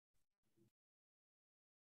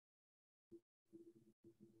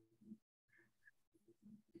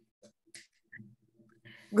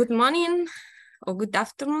Good morning or good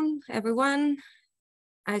afternoon, everyone.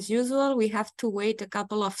 As usual, we have to wait a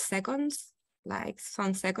couple of seconds, like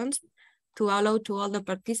some seconds, to allow to all the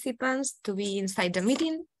participants to be inside the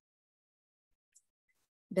meeting.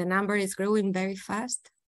 The number is growing very fast.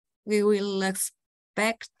 We will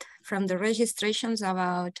expect from the registrations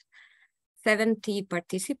about 70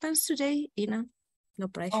 participants today, Ina, no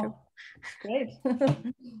pressure. Oh, great.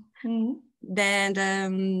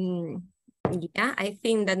 Then, yeah, I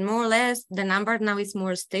think that more or less the number now is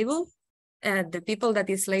more stable. The people that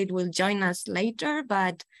is late will join us later,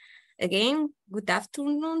 but again, good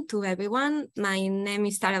afternoon to everyone. My name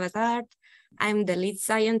is Sara Bazart. I'm the lead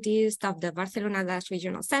scientist of the Barcelona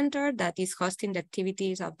Regional Center that is hosting the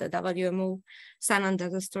activities of the WMO Sun and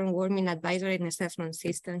Dust Storm Warming Advisory and Assessment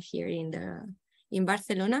System here in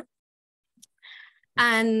Barcelona.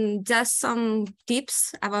 And just some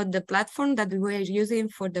tips about the platform that we were using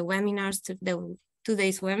for the webinars,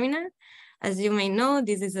 today's webinar. As you may know,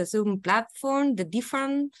 this is a Zoom platform. The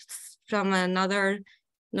difference from another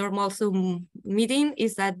normal Zoom meeting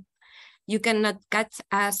is that you cannot catch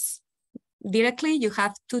us directly. You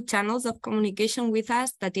have two channels of communication with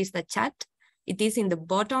us. That is the chat. It is in the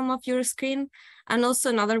bottom of your screen. And also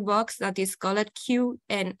another box that is called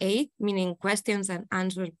Q&A, meaning questions and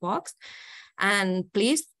answers box. And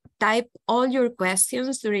please type all your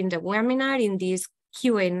questions during the webinar in this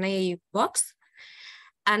Q&A box.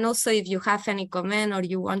 And also if you have any comment or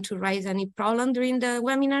you want to raise any problem during the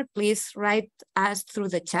webinar, please write us through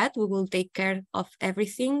the chat. We will take care of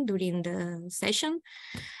everything during the session.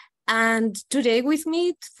 And today with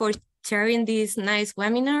me for sharing this nice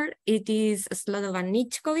webinar, it is Slobodan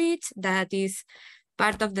Ničković, that is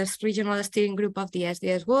part of the regional steering group of the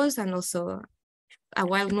SDS WOS and also a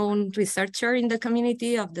well-known researcher in the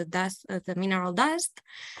community of the dust, the mineral dust,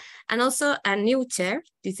 and also a new chair.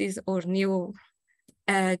 This is our new,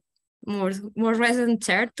 more recent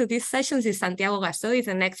chair to these sessions is Santiago Gasó. He's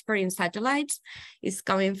an expert in satellites. He's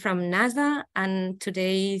coming from NASA, and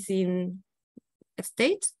today is in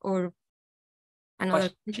States or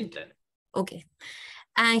another. Washington. Okay.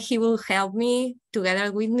 And he will help me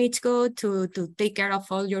together with Ničko to take care of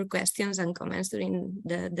all your questions and comments during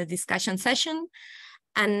the discussion session.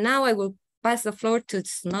 And now I will pass the floor to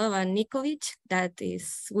Slobodan Ničković that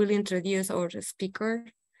will introduce our speaker.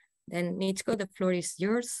 Then Ničko, the floor is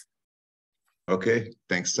yours. Okay,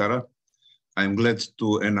 thanks, Sarah. I'm glad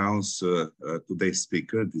to announce today's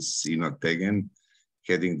speaker. This is Tegen,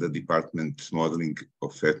 heading the Department Modeling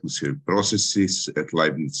of Atmospheric Processes at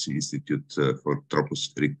Leibniz Institute for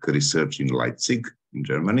Tropospheric Research in Leipzig, in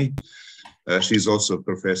Germany. She's also a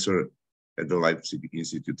professor at the Leipzig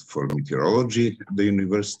Institute for Meteorology at the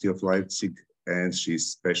University of Leipzig, and she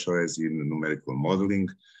specializes in numerical modeling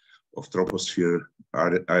of troposphere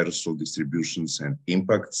aerosol distributions and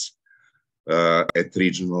impacts at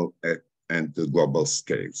regional and global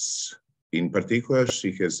scales. In particular,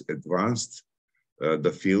 she has advanced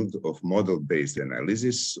the field of model-based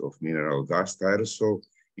analysis of mineral dust aerosol,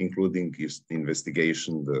 including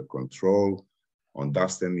investigation, the control on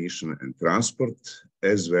dust emission and transport,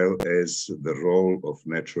 as well as the role of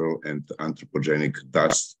natural and anthropogenic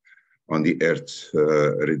dust on the Earth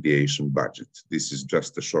radiation budget. This is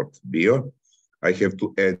just a short bio. I have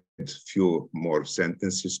to add a few more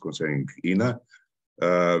sentences concerning Ina.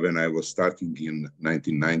 When I was starting in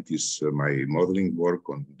 1990s, my modeling work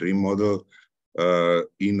on DREAM model,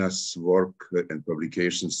 Ina's work and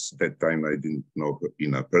publications, that time I didn't know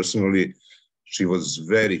Ina personally. She was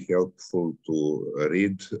very helpful to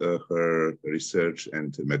read her research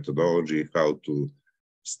and methodology, how to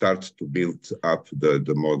start to build up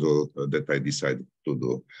the model that I decided to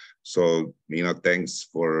do. So, Ina, thanks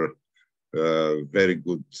for very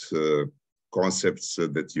good concepts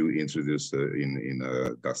that you introduced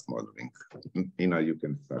in dust modeling. Ina, you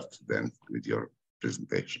can start then with your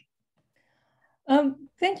presentation.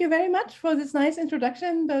 Thank you very much for this nice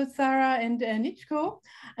introduction, both Sarah and Ničko.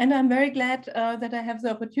 And I'm very glad that I have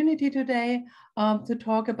the opportunity today to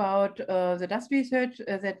talk about the dust research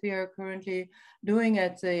that we are currently doing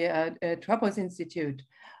at the TROPOS Institute.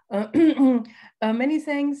 Many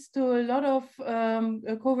thanks to a lot of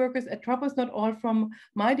co-workers at TROPOS, not all from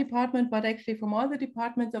my department, but actually from all the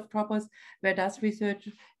departments of TROPOS, where dust research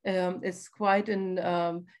is quite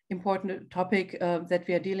an important topic that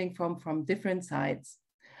we are dealing from different sides.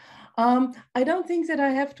 I don't think that I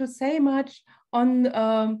have to say much on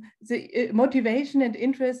the motivation and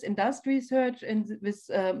interest in dust research and with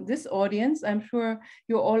this audience. I'm sure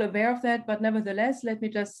you're all aware of that, but nevertheless, let me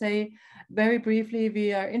just say very briefly,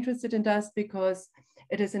 we are interested in dust because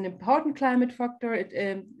It is an important climate factor.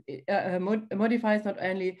 It modifies not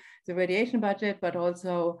only the radiation budget, but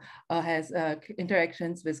also has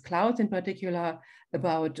interactions with clouds, in particular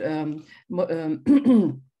about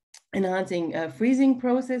enhancing freezing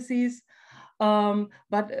processes.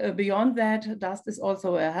 But beyond that, dust is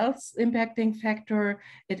also a health impacting factor.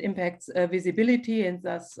 It impacts visibility and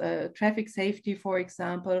thus traffic safety, for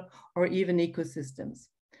example, or even ecosystems.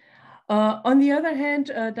 On the other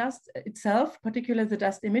hand, dust itself, particularly the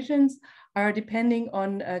dust emissions, are depending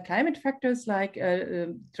on climate factors like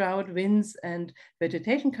drought, winds, and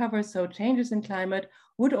vegetation cover. So changes in climate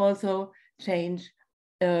would also change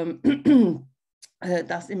dust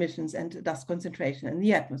emissions and dust concentration in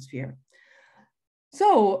the atmosphere.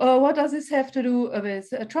 So what does this have to do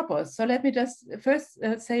with TROPOS? So let me just first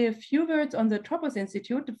say a few words on the TROPOS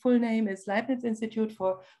Institute. The full name is Leibniz Institute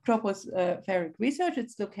for Tropospheric Research.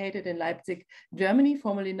 It's located in Leipzig, Germany,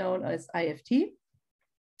 formerly known as IFT.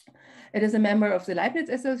 It is a member of the Leibniz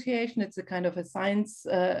Association. It's a kind of a science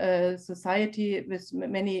society with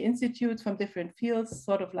many institutes from different fields,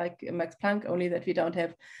 sort of like Max Planck, only that we don't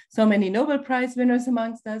have so many Nobel Prize winners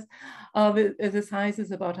amongst us. The size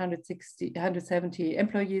is about 170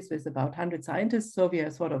 employees with about 100 scientists. So we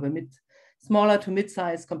are sort of a smaller to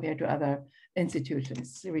mid-size compared to other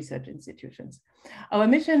institutions, research institutions. Our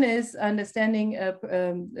mission is understanding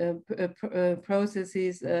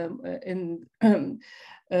processes in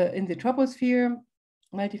the troposphere,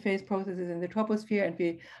 multi-phase processes in the troposphere, and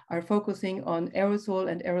we are focusing on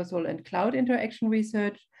aerosol and cloud interaction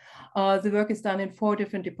research. The work is done in 4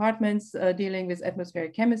 different departments dealing with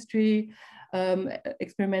atmospheric chemistry,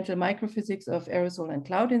 experimental microphysics of aerosol and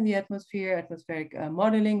cloud in the atmosphere, atmospheric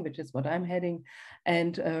modeling, which is what I'm heading,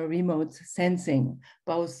 and remote sensing,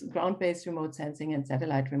 both ground-based remote sensing and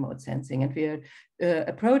satellite remote sensing. And we are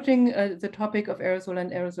approaching the topic of aerosol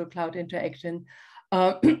and aerosol cloud interaction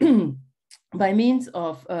by means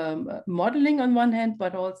of modeling on one hand,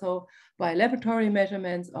 but also by laboratory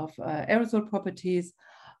measurements of aerosol properties,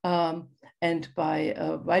 and by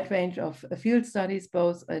a wide range of field studies,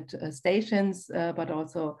 both at stations, but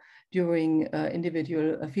also during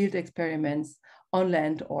individual field experiments on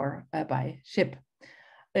land or by ship,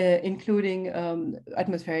 including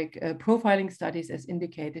atmospheric profiling studies as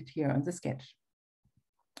indicated here on the sketch.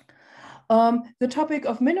 The topic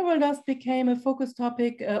of mineral dust became a focus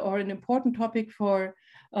topic or an important topic for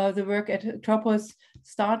the work at TROPOS,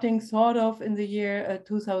 starting sort of in the year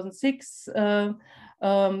 2006,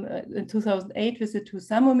 in 2008 with the 2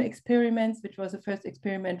 Summum experiments, which was the first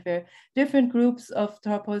experiment where different groups of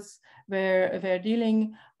TROPOS were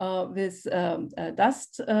dealing with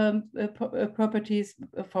dust properties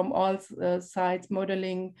from all sides,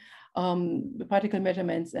 modeling, particle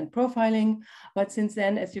measurements and profiling. But since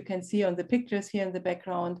then, as you can see on the pictures here in the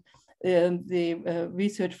background, the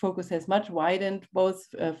research focus has much widened, both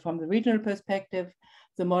from the regional perspective,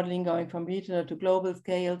 the modeling going from regional to global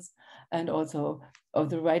scales, and also of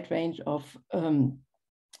the wide range of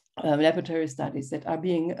laboratory studies that are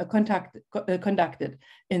being conducted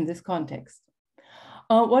in this context.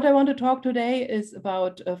 What I want to talk today is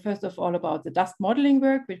about, first of all, about the dust modeling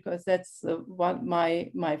work, because that's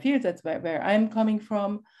my field, that's where I'm coming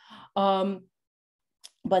from.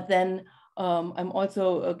 But then I'm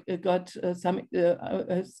also got a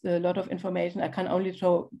lot of information. I can only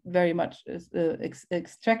show very much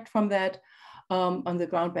extract from that on the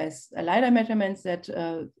ground-based LiDAR measurements that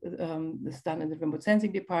is done in the remote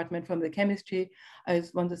sensing department. From the chemistry, I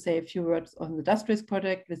just want to say a few words on the dust risk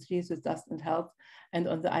project, which deals with dust and health, and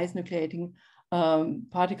on the ice nucleating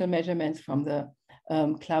particle measurements from the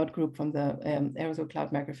cloud group from the aerosol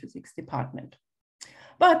cloud microphysics department.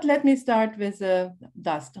 But let me start with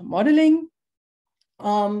dust modeling.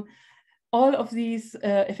 All of these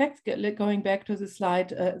effects, going back to the slide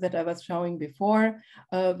that I was showing before,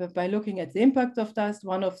 by looking at the impact of dust,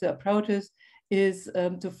 one of the approaches is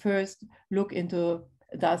to first look into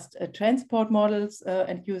dust transport models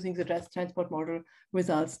and using the dust transport model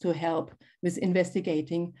results to help with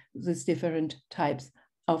investigating these different types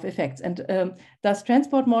of effects. And dust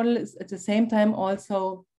transport model is at the same time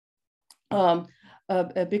also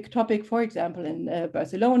a big topic, for example, in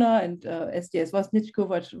Barcelona, and SDS was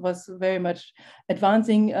very much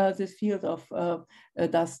advancing this field of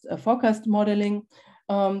dust forecast modeling.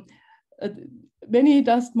 Many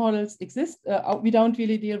dust models exist. We don't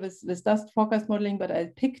really deal with dust forecast modeling, but I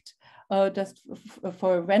picked just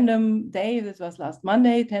for a random day, this was last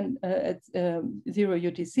Monday, 0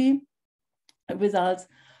 UTC, results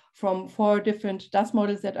from 4 different dust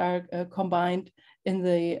models that are combined in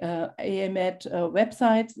the AMET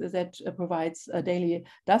website that provides a daily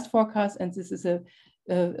dust forecast. And this is a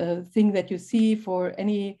thing that you see for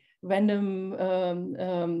any random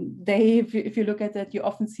day. If you look at that, you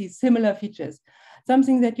often see similar features.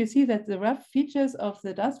 Something that you see that the rough features of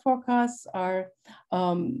the dust forecasts are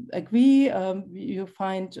agree. You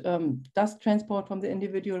find dust transport from the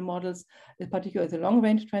individual models, in particular the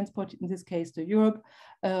long-range transport, in this case to Europe,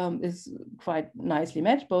 is quite nicely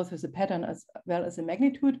matched, both with the pattern as well as the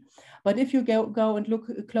magnitude. But if you go and look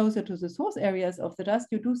closer to the source areas of the dust,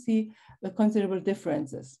 you do see considerable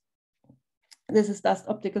differences. This is dust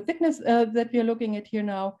optical thickness that we are looking at here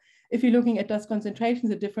now. If you're looking at dust concentration,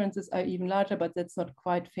 the differences are even larger, but that's not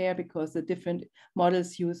quite fair because the different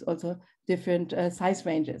models use also different size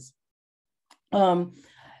ranges. Yeah,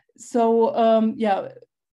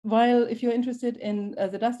 while if you're interested in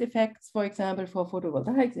the dust effects, for example, for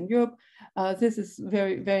photovoltaics in Europe, this is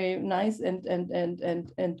very, very nice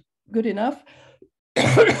and good enough.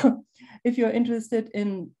 If you're interested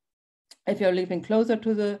in, if you're living closer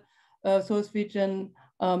to the source region,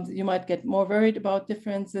 you might get more worried about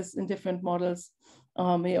differences in different models.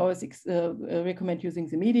 We always recommend using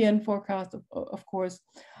the median forecast, of course.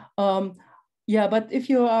 Yeah, but if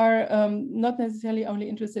you are not necessarily only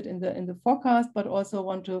interested in the forecast, but also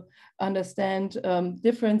want to understand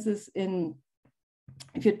differences in,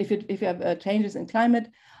 if you have changes in climate,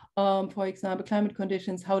 for example, climate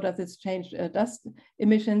conditions, how does this change dust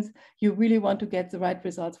emissions? You really want to get the right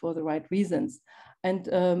results for the right reasons. And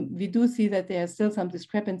we do see that there are still some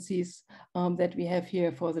discrepancies that we have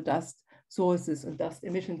here for the dust sources and dust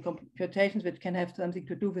emission computations, which can have something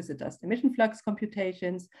to do with the dust emission flux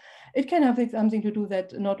computations. It can have something to do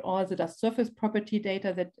that not all the dust surface property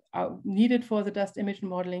data that are needed for the dust emission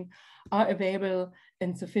modeling are available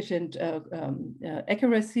in sufficient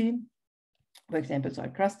accuracy. For example,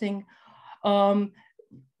 soil crusting.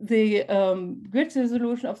 The grid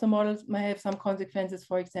resolution of the models may have some consequences.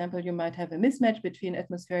 For example, you might have a mismatch between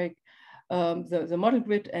atmospheric, the model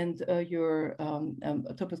grid and your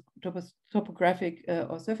topographic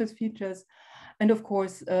or surface features. And of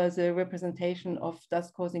course, the representation of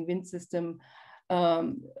dust causing wind system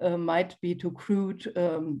might be too crude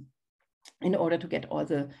in order to get all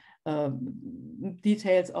the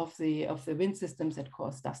details of the wind systems that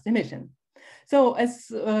cause dust emission. So as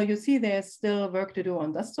you see, there's still work to do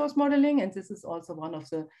on dust source modeling, and this is also one of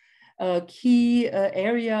the key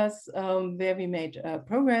areas where we made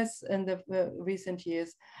progress in the recent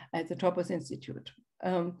years at the TROPOS Institute.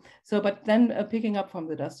 But then picking up from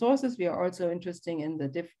the dust sources, we are also interested in the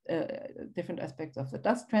different aspects of the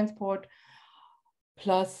dust transport,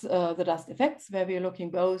 plus the dust effects, where we are looking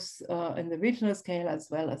both in the regional scale as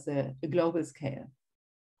well as the global scale.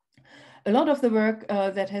 A lot of the work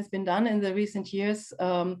that has been done in the recent years,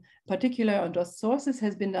 particularly on dust sources,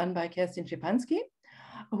 has been done by Kerstin Szypanski,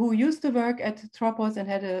 who used to work at TROPOS and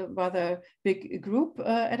had a rather big group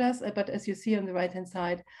at us. But as you see on the right-hand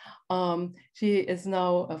side, she is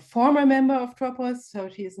now a former member of TROPOS. So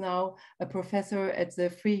she is now a professor at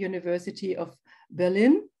the Free University of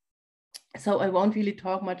Berlin. So I won't really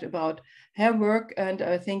talk much about her work, and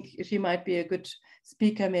I think she might be a good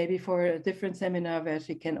speaker maybe for a different seminar where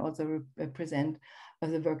she can also present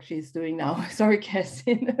the work she's doing now. Sorry,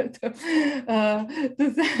 Kerstin, to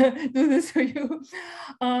do this for you.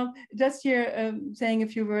 Just here saying a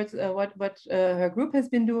few words what her group has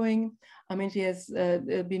been doing. I mean, she has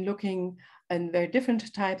been looking at very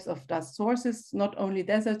different types of dust sources, not only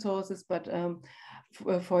desert sources, but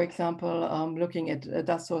for example, looking at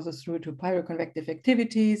dust sources through to pyroconvective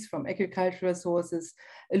activities from agricultural sources,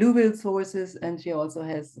 alluvial sources, and she also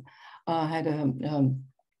has had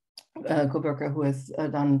a co-worker who has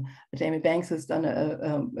done, Jamie Banks has done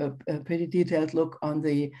a pretty detailed look on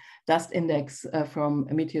the dust index from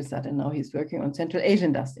Meteosat, and now he's working on Central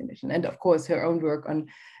Asian dust emission. And of course, her own work on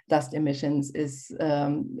dust emissions is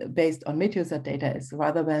based on Meteosat data, is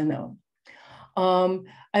rather well known.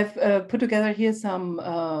 I've put together here some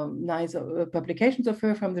nice publications of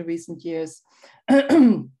her from the recent years.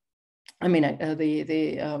 I mean,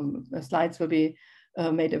 the slides will be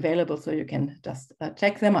made available, so you can just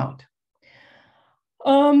check them out.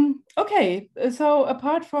 Okay, so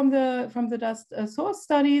apart from the dust source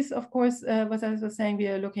studies, of course, what I was saying, we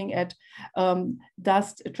are looking at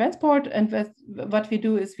dust transport, and what we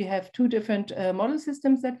do is we have two different model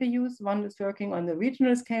systems that we use. One is working on the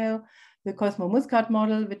regional scale, the Cosmo Muscat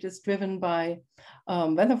model, which is driven by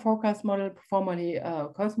weather forecast model, formerly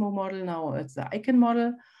Cosmo model, now it's the ICON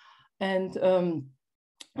model. And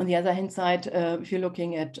on the other hand side, if you're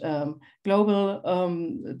looking at global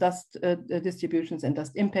dust distributions and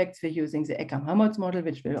dust impacts, we're using the Eckham-Hammonds model,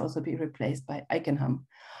 which will also be replaced by ICON-Ham.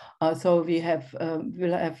 So we have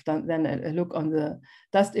will have done then a look on the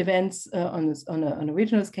dust events on a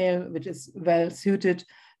regional scale, which is well suited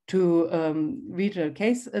to regional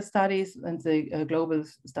case studies, and the global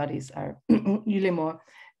studies are really more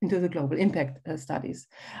into the global impact studies.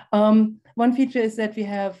 One feature is that we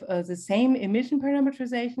have the same emission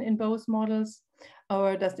parameterization in both models.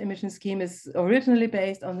 Our dust emission scheme is originally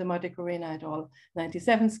based on the Corena et al.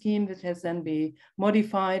 97 scheme, which has then been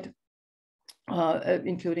modified,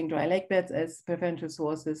 including dry lake beds as preferential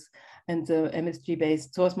sources, and the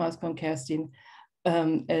MSG-based source mask from Kerstin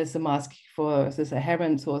as a mask for the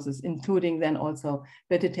Saharan sources, including then also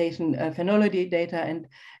vegetation phenology data. And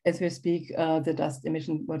as we speak, the dust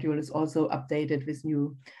emission module is also updated with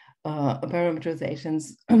new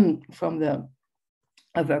parameterizations from the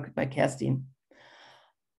work by Kerstin.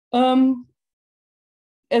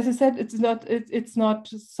 As I said, it's not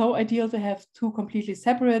so ideal to have two completely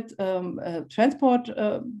separate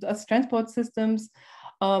transport systems.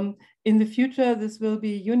 In the future, this will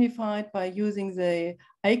be unified by using the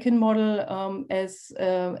icon model as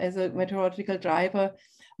a meteorological driver,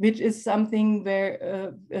 which is something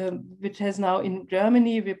where which has now in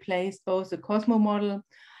Germany replaced both the Cosmo model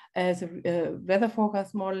as a weather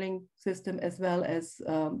forecast modeling system, as well as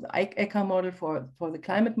the ECA model for the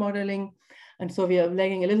climate modeling. And so we are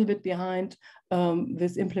lagging a little bit behind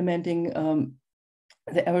with implementing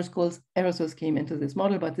the aerosol scheme into this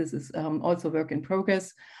model, but this is also work in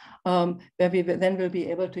progress, where we then will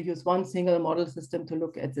be able to use one single model system to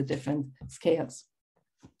look at the different scales.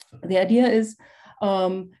 The idea is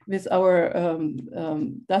with our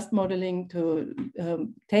dust modeling to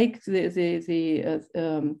take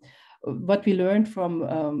what we learned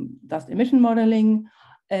from dust emission modeling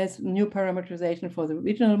as new parameterization for the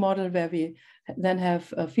regional model, where we then have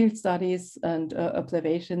field studies and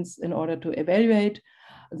observations in order to evaluate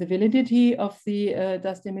the validity of the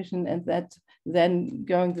dust emission, and that then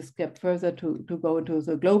going the step further to go to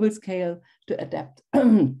the global scale to adapt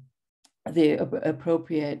the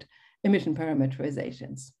appropriate emission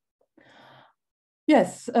parameterizations.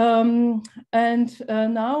 Yes, and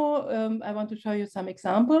now I want to show you some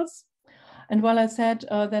examples. And while I said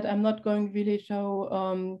that I'm not going to really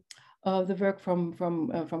show the work from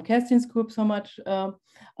Kerstin's group so much,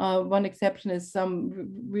 one exception is some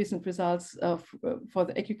recent results for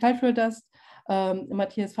the agricultural dust.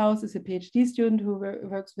 Matthias Faust is a PhD student who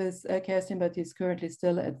works with Kerstin, but he's currently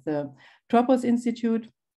still at the TROPOS Institute.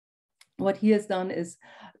 What he has done is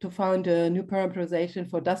to find a new parameterization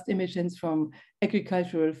for dust emissions from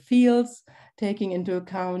agricultural fields, taking into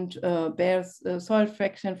account bare soil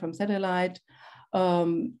fraction from satellite,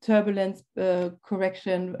 turbulence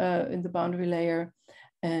correction in the boundary layer,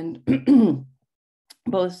 and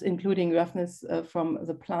both including roughness from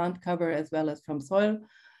the plant cover as well as from soil.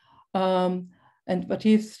 And what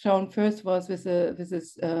he's shown first was with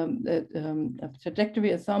this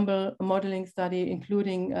trajectory ensemble modeling study,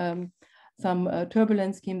 including some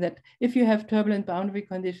turbulence scheme, that if you have turbulent boundary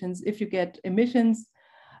conditions, if you get emissions,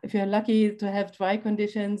 if you're lucky to have dry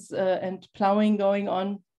conditions and plowing going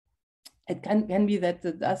on, it can be that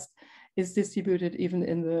the dust is distributed even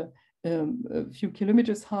in the few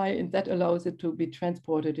kilometers high, and that allows it to be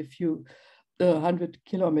transported a few 100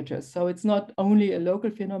 kilometers. So it's not only a local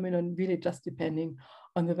phenomenon, really just depending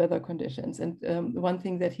on the weather conditions. And one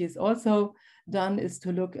thing that he's also done is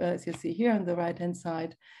to look, as you see here on the right-hand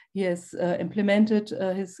side, he has implemented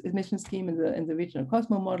his emission scheme in the regional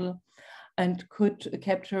Cosmo model, and could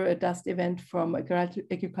capture a dust event from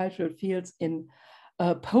agricultural fields in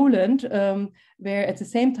Poland, where at the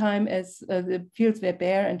same time as the fields were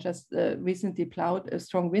bare and just recently plowed,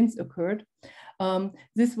 strong winds occurred.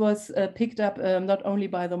 This was picked up not only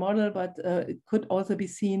by the model, but it could also be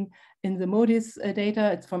seen in the MODIS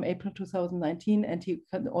data. It's from April 2019, and you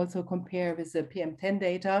can also compare with the PM10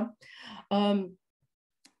 data.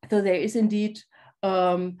 So there is indeed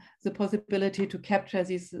the possibility to capture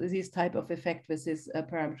these type of effect with this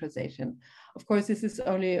parameterization. Of course, this is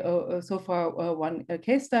only so far one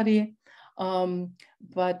case study,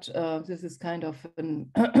 but this is kind of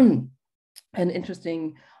an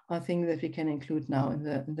interesting thing that we can include now in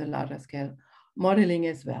the larger scale modeling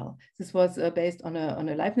as well. This was based on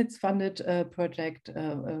a Leibniz-funded project,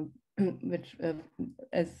 which,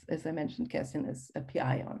 as I mentioned, Kerstin is a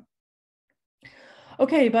PI on.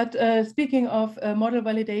 Okay, but speaking of model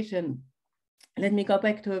validation, let me go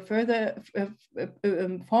back to a further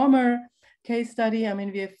former case study. I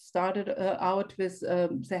mean, we have started out with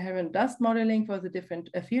Saharan dust modeling for the different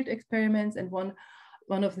field experiments, and one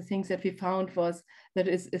one of the things that we found was that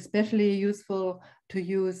it's especially useful to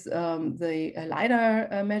use the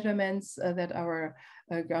LiDAR measurements that our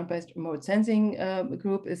ground-based remote sensing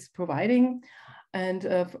group is providing. And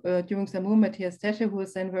during Samu, Matthias Tegen, who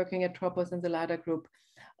was then working at TROPOS in the LiDAR group,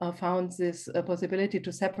 found this possibility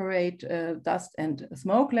to separate dust and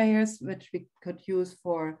smoke layers, which we could use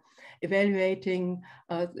for evaluating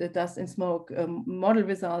dust and smoke model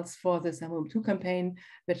results for the Samu-2 campaign,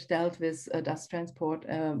 which dealt with dust transport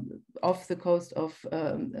off the coast of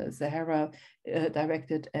Sahara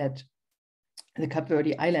directed at the Cape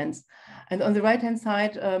Verde Islands. And on the right-hand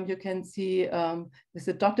side, you can see with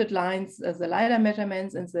the dotted lines the LiDAR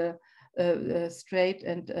measurements, and the straight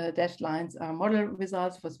and dashed lines are model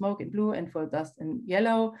results for smoke in blue and for dust in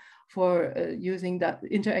yellow. For using that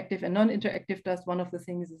interactive and non-interactive dust, one of the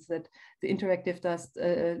things is that the interactive dust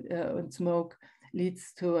and smoke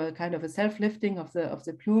leads to a kind of a self-lifting of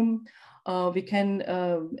the plume. We can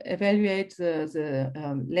evaluate the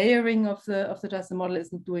layering of the dust. The model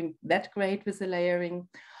isn't doing that great with the layering,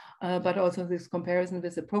 but also this comparison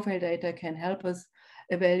with the profile data can help us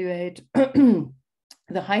evaluate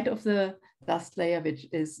the height of the dust layer, which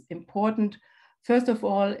is important. First of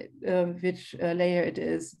all, which layer it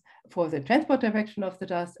is for the transport direction of the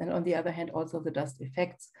dust, and on the other hand, also the dust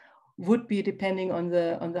effects would be depending on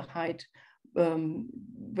the height,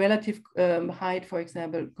 relative height, for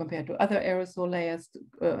example, compared to other aerosol layers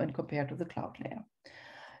and compared to the cloud layer.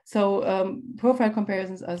 So profile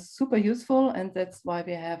comparisons are super useful, and that's why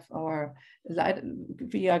we have our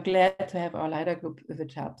we are glad to have our LiDAR group,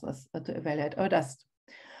 which helps us to evaluate our dust.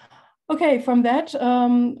 Okay, from that,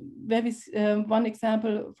 where we one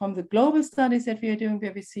example from the global studies that we are doing,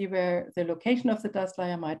 where we see where the location of the dust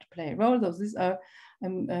layer might play a role. Those these are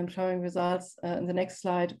I'm showing results in the next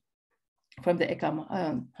slide from the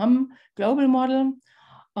ECAM global model.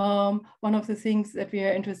 One of the things that we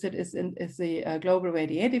are interested is the global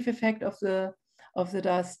radiative effect of the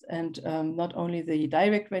dust, and not only the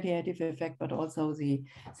direct radiative effect, but also the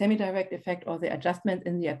semi-direct effect or the adjustment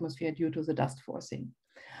in the atmosphere due to the dust forcing.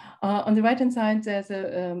 On the right-hand side, there's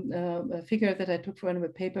a figure that I took from a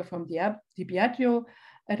paper from Di Biagio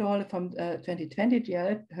et al. From 2020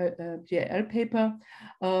 GIL paper,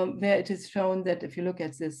 where it is shown that if you look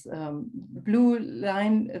at this blue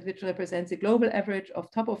line, which represents the global average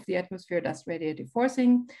of top of the atmosphere dust radiative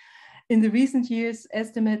forcing, in the recent years,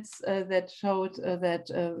 estimates that showed that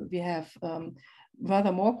we have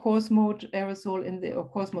rather more coarse mode aerosol or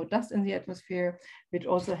coarse mode dust in the atmosphere, which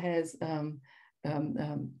also has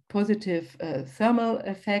positive thermal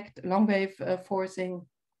effect, long wave forcing,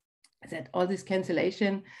 that all this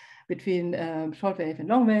cancellation between short wave and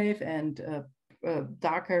long wave, and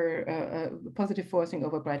darker positive forcing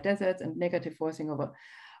over bright deserts and negative forcing over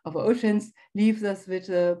oceans, leaves us with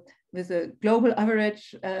a global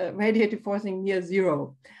average radiative forcing near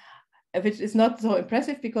zero, which is not so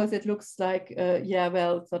impressive because it looks like, yeah,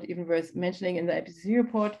 well, it's not even worth mentioning in the IPCC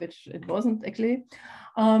report, which it wasn't actually.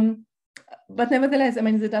 But nevertheless, I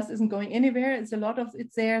mean, the dust isn't going anywhere. It's a lot of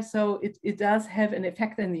it's there, so it does have an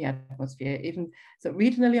effect in the atmosphere, even so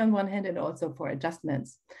regionally on one hand, and also for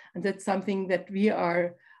adjustments. And that's something that we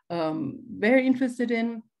are very interested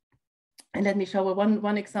in. And let me show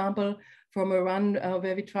one example from a run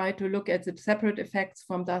where we try to look at the separate effects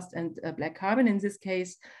from dust and black carbon. In this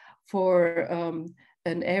case, for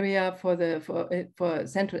an area for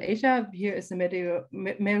Central Asia. Here is the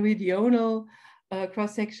meridional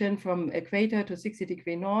cross-section from equator to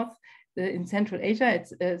 60° north. In Central Asia,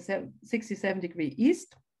 it's 67°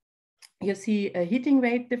 east. You see heating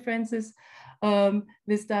rate differences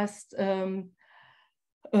with dust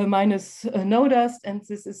minus no dust, and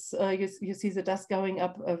this is you see the dust going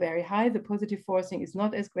up very high. The positive forcing is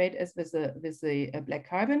not as great as with the black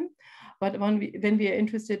carbon, but when we are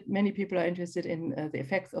interested, many people are interested in the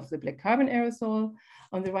effects of the black carbon aerosol.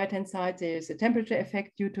 On the right-hand side, there is a temperature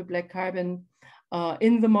effect due to black carbon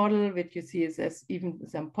in the model, which you see is even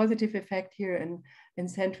some positive effect here in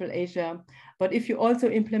Central Asia. But if you also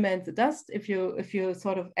implement the dust, if you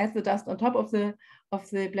sort of add the dust on top of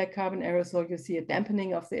the black carbon aerosol, you see a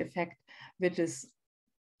dampening of the effect, which is,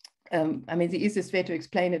 I mean, the easiest way to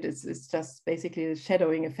explain it is just basically the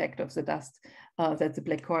shadowing effect of the dust, that the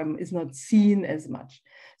black carbon is not seen as much.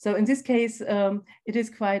 So in this case, it is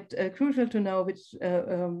quite crucial to know which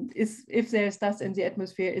if there's dust in the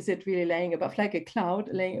atmosphere, is it really laying above, like a cloud,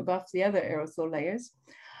 laying above the other aerosol layers?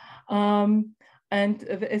 And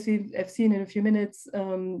as we have seen in a few minutes,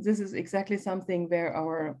 this is exactly something where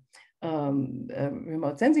our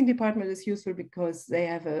remote sensing department is useful, because they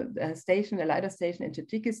have a LiDAR station in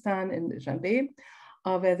Tajikistan, in Jambay,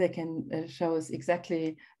 where they can show us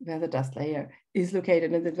exactly where the dust layer is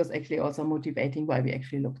located. And it was actually also motivating why we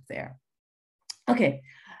actually looked there. Okay,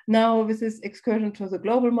 now with this excursion to the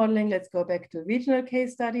global modeling, let's go back to regional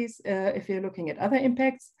case studies. If you're looking at other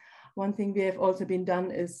impacts, one thing we have also been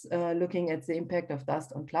done is looking at the impact of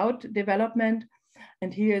dust on cloud development.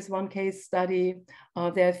 And here is one case study.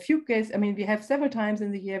 There are a few cases, I mean, we have several times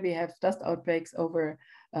in the year, we have dust outbreaks over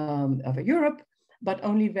Europe, but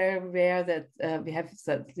only very rare that we have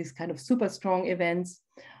these kind of super strong events.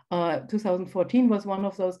 2014 was one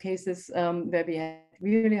of those cases where we had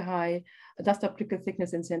really high dust particle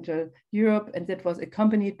thickness in Central Europe, and that was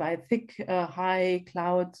accompanied by a thick, high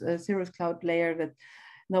cloud, cirrus cloud layer that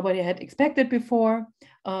nobody had expected before.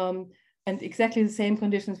 And exactly the same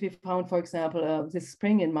conditions we found, for example, this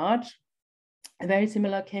spring in March, a very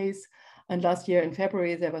similar case. And last year in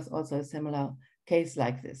February, there was also a similar case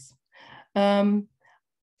like this.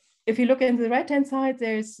 If you look at the right-hand side,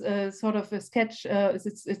 there's sort of a sketch. You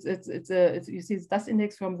see the dust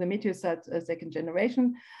index from the Meteosat second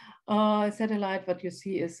generation satellite. What you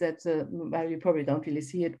see is that, well, you probably don't really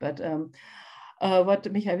see it, but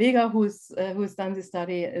what Michael Vega, who's done this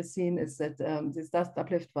study, has seen is that this dust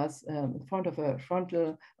uplift was in front of a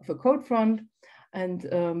cold front, and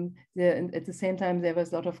at the same time there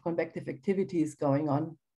was a lot of convective activities going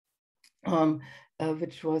on,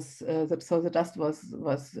 which was so the dust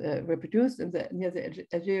was reproduced near the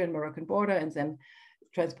Algerian-Moroccan border and then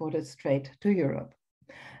transported straight to Europe.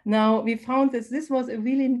 Now, we found that this was a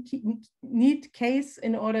really neat case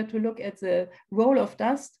in order to look at the role of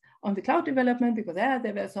dust on the cloud development, because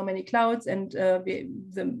there were so many clouds and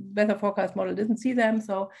the weather forecast model didn't see them.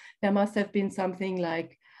 So there must have been something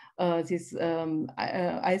like this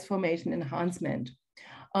ice formation enhancement.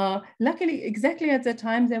 Luckily, exactly at that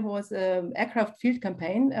time, there was an aircraft field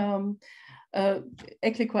campaign,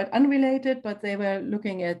 actually quite unrelated, but they were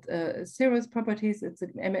looking at cirrus properties. It's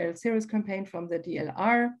an ML cirrus campaign from the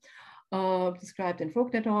DLR, described in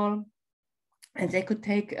Vogt et al. And they could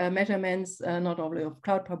take measurements not only of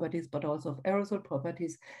cloud properties, but also of aerosol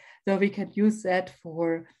properties. So we can use that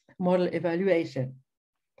for model evaluation.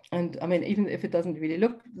 And I mean, even if it doesn't really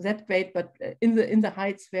look that great, but in the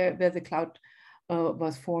heights where the cloud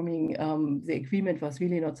was forming, the agreement was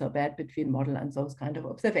really not so bad between model and those kind of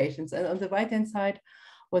observations. And on the right-hand side,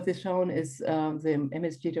 what is shown is the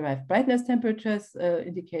MSG-derived brightness temperatures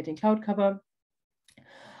indicating cloud cover.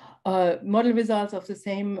 Model results of the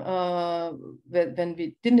same when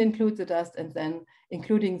we didn't include the dust, and then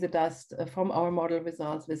including the dust from our model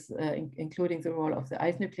results with including the role of the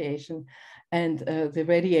ice nucleation and the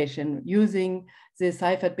radiation using the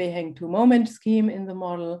Seifert-Beheng two-moment scheme in the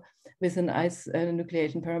model with an ice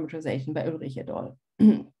nucleation parameterization by Ulrich et al.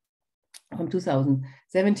 From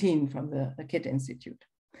 2017 from the KIT Institute.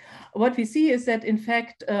 What we see is that in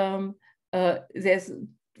fact there's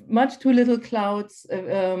much too little clouds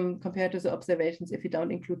compared to the observations. If you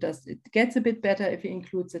don't include dust, it gets a bit better if you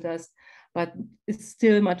include the dust, but it's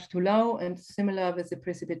still much too low. And similar with the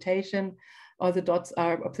precipitation, all the dots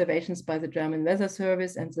are observations by the German Weather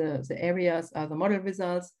Service, and the areas are the model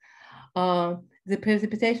results. The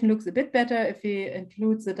precipitation looks a bit better if we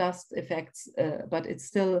include the dust effects, but it's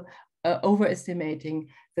still overestimating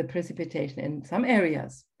the precipitation in some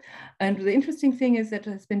areas. And the interesting thing is that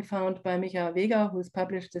it has been found by Michael Vega, who's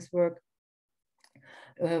published this work.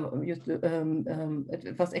 It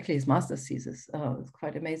was actually his master's thesis. It's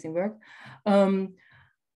quite amazing work.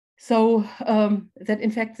 So that in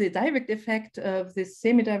fact the direct effect of this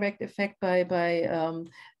semi-direct effect by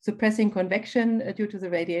suppressing convection due to the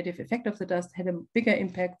radiative effect of the dust had a bigger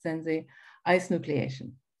impact than the ice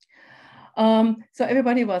nucleation. So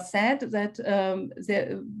everybody was sad that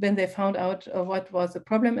when they found out what was the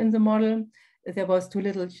problem in the model, there was too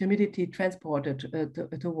little humidity transported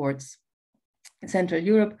towards Central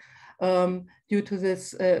Europe due to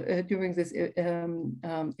this during this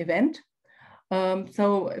event.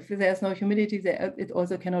 So if there's no humidity there, it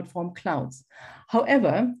also cannot form clouds.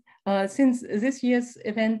 However, since this year's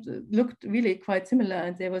event looked really quite similar,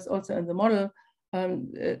 and there was also in the model,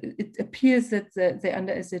 it appears that they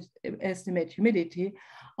underestimate humidity.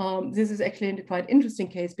 This is actually a quite interesting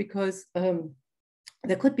case because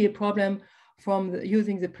there could be a problem from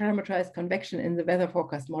using the parameterized convection in the weather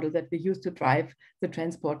forecast model that we use to drive the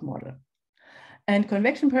transport model. And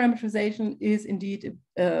convection parameterization is indeed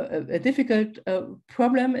a difficult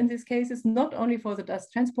problem in these cases, not only for the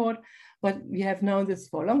dust transport, but we have known this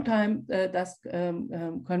for a long time, dust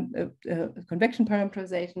convection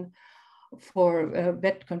parameterization for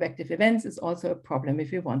wet convective events is also a problem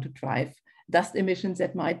if you want to drive dust emissions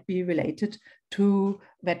that might be related to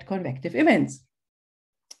wet convective events.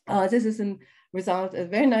 This is a result, a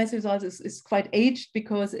very nice result, is quite aged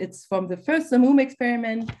because it's from the first Samum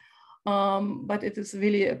experiment, but it is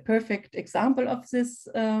really a perfect example of this.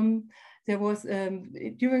 There was,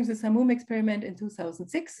 during the Samum experiment in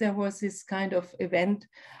 2006, there was this kind of event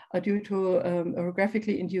due to a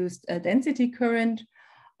graphically induced density current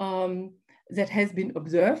that has been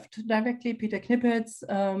observed directly. Peter Knippertz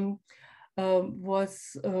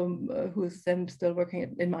who's then still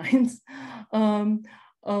working in Mainz.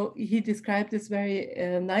 He described this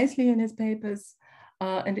very nicely in his papers.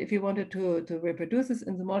 And if we wanted to reproduce this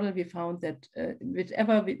in the model, we found that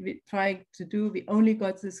whichever we tried to do, we only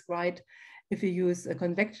got this right if we use a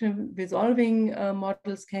convection resolving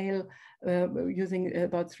model scale using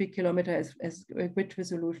about 3 kilometers as a grid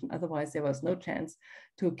resolution. Otherwise, there was no chance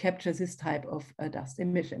to capture this type of dust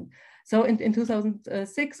emission. So in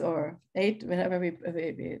 2006 or 8, whenever we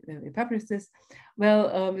published this,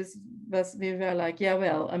 well, we were like, yeah,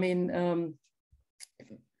 well, I mean,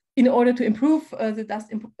 in order to improve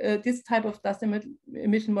this type of dust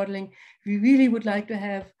emission modeling, we really would like to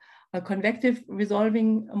have a convective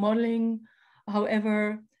resolving modeling.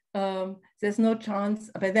 However, there's no chance,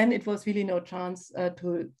 but then it was really no chance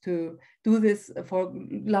to do this for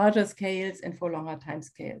larger scales and for longer time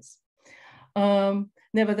scales.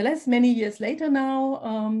 Nevertheless, many years later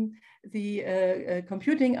now, the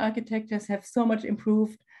computing architectures have so much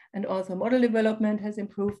improved, and also model development has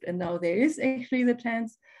improved, and now there is actually the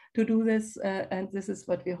chance to do this, and this is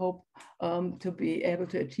what we hope to be able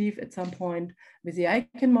to achieve at some point with the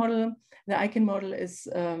ICANN model. The ICANN model is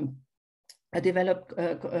developed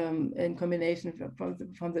in combination from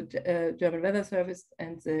the German Weather Service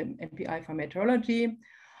and the MPI for meteorology.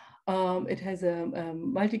 It has a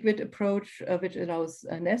multi-grid approach which allows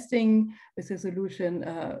nesting with resolution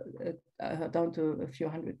down to a few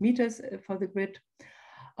hundred meters for the grid.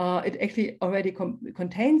 It actually already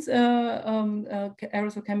contains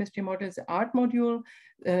aerosol chemistry models, the ART module.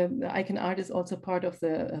 The ICANN ART is also part of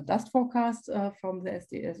the dust forecast from the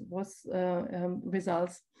SDS-WOS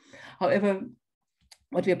results. However,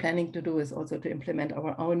 what we are planning to do is also to implement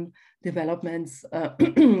our own developments,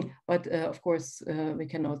 but of course, we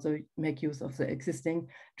can also make use of the existing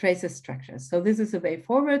traces structures. So this is a way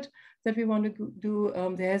forward that we want to do.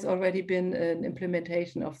 There has already been an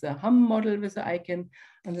implementation of the HUM model with the ICANN.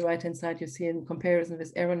 On the right-hand side, you see in comparison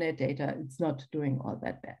with AeroNet data, it's not doing all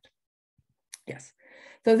that bad. Yes.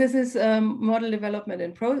 So this is model development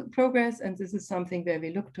in progress, and this is something where we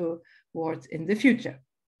look towards in the future.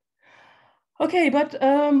 Okay, but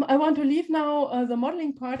I want to leave now the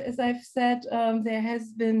modeling part. As I've said, there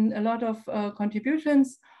has been a lot of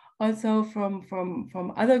contributions also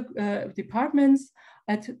from other departments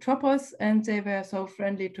at TROPOS, and they were so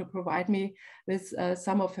friendly to provide me with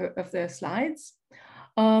some of their slides.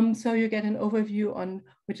 So you get an overview on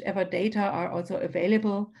whichever data are also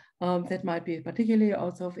available that might be particularly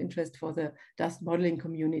also of interest for the dust modeling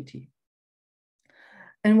community.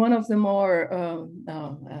 And one of the more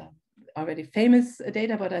already famous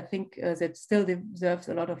data, but I think that still deserves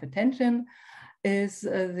a lot of attention, is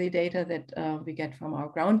the data that we get from our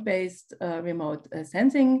ground-based remote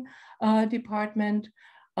sensing department.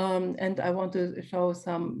 And I want to show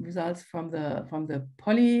some results from the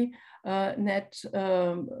PolyNet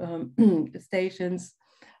stations,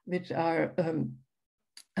 which are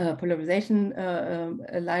polarization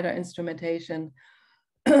LiDAR instrumentation.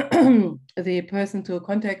 The person to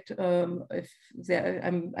contact, I'm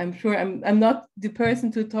sure I'm not the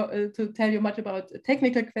person to tell you much about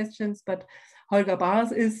technical questions, but Holger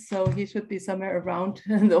Bars is, so he should be somewhere around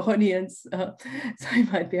in the audience, so he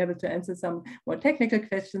might be able to answer some more technical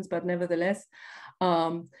questions, but nevertheless,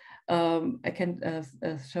 I can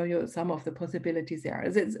show you some of the possibilities there.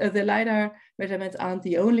 The LiDAR measurements aren't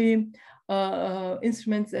the only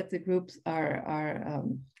instruments that the groups are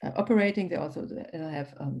operating. They also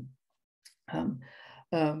have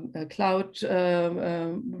cloud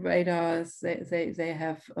radars. They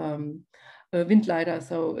have wind LiDAR,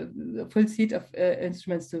 so a full suite of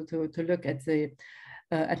instruments to look at the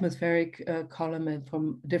atmospheric column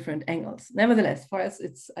from different angles. Nevertheless, for us,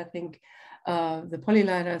 it's, I think, the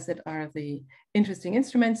polylidars that are the interesting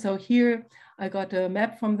instruments. So here I got a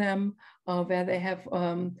map from them where they have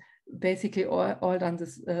basically all done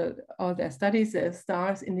this, all their studies. The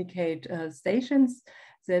stars indicate stations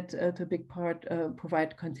that to a big part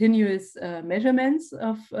provide continuous measurements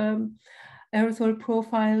of aerosol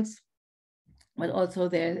profiles, but also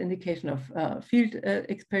there's indication of field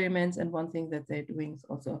experiments. And one thing that they're doing is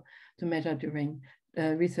also to measure during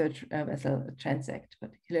research vessel transect,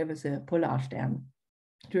 particularly with the Polarstern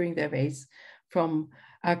during their race from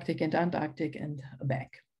Arctic and Antarctic and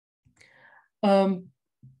back.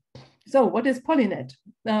 So what is PolyNet?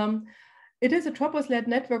 It is a TROPOS-led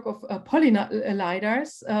network of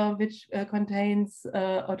polylidars, which contains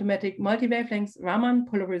automatic multi-wavelengths Raman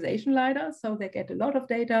polarization lidars. So they get a lot of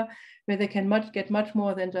data where they can get much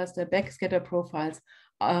more than just a backscatter profiles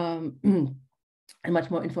and much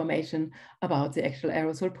more information about the actual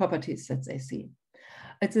aerosol properties that they see.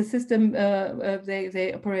 It's a system,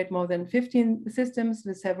 they operate more than 15 systems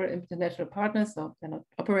with several international partners. So they're not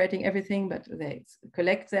operating everything, but they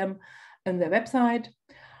collect them on their website.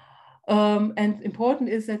 And important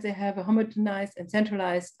is that they have a homogenized and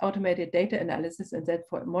centralized automated data analysis, and that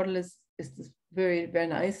for a model is very, very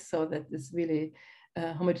nice. So that is really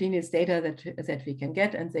homogeneous data that we can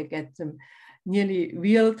get, and they get them nearly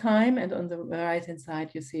real time. And on the right-hand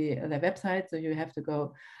side, you see their website. So you have to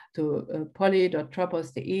go to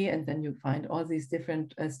poly.tropos.de, and then you find all these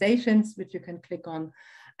different stations which you can click on,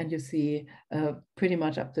 and you see pretty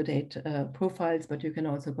much up-to-date profiles, but you can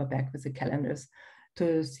also go back with the calendars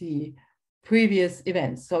to see previous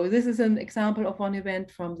events. So this is an example of one event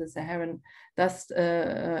from the Saharan dust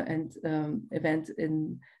event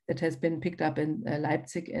that has been picked up in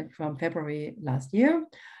Leipzig from February last year,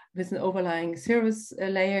 with an overlying cirrus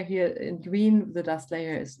layer here in green. The dust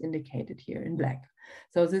layer is indicated here in black.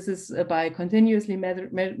 So this is by continuously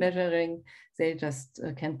measuring, they just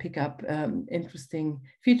can pick up interesting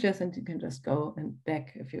features, and you can just go and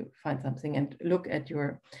back if you find something and look at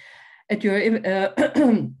your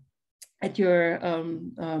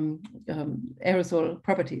aerosol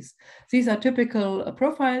properties. These are typical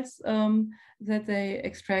profiles that they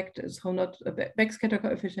extract, so not a backscatter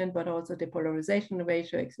coefficient, but also depolarization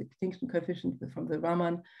ratio, extinction coefficient from the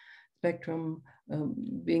Raman spectrum,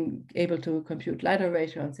 being able to compute lidar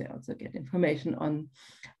ratio, and they also get information on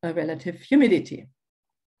relative humidity.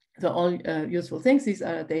 So all useful things. These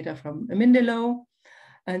are data from Mindelo.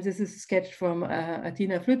 And this is sketched from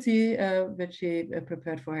Atina Fluzzi, which she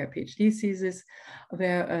prepared for her PhD thesis,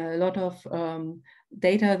 where a lot of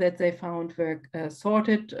data that they found were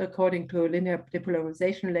sorted according to linear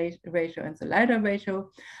depolarization ratio and the lidar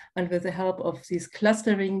ratio. And with the help of this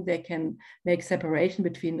clustering, they can make separation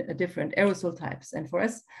between different aerosol types. And for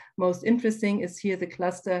us, most interesting is here the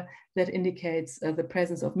cluster that indicates the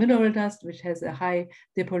presence of mineral dust, which has a high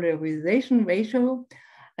depolarization ratio.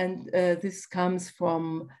 And this comes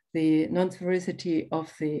from the non-sphericity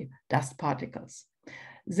of the dust particles.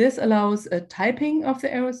 This allows a typing of the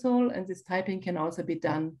aerosol, and this typing can also be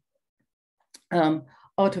done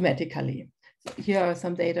automatically. So here are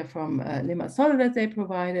some data from Limassol that they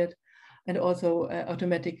provided, and also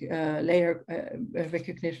automatic layer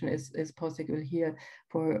recognition is possible here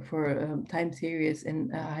for time series in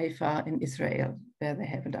Haifa in Israel, where they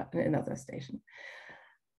have another station.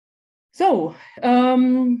 So,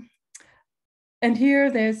 and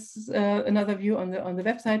here there's another view on the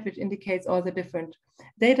website, which indicates all the different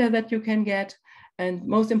data that you can get. And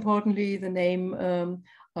most importantly, the name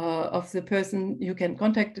of the person you can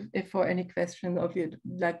contact if for any question, or if you'd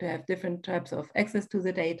like to have different types of access to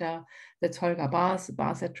the data. That's Holger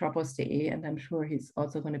Bars@tropos.de, and I'm sure he's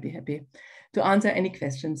also going to be happy to answer any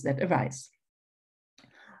questions that arise.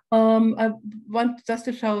 I want just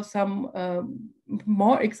to show some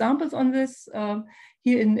more examples on this.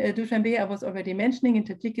 Here in Dushanbe, I was already mentioning, in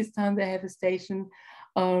Tajikistan, they have a station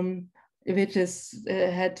which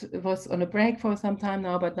was on a break for some time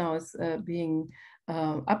now, but now is being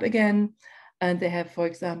up again. And they have, for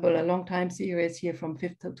example, a long time series here from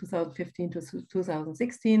 2015 to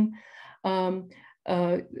 2016,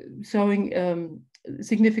 showing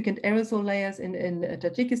significant aerosol layers in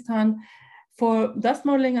Tajikistan. For dust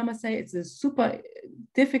modeling, I must say it's a super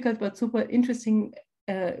difficult but super interesting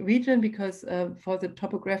region, because for the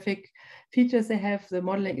topographic features they have, the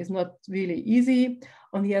modeling is not really easy.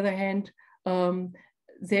 On the other hand,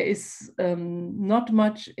 there is not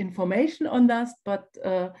much information on dust, but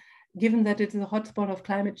given that it is a hotspot of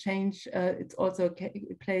climate change, it's also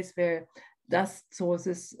a place where dust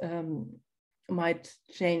sources might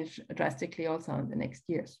change drastically also in the next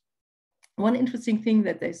years. One interesting thing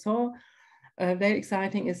that they saw, very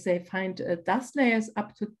exciting, is they find dust layers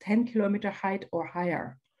up to 10-kilometer height or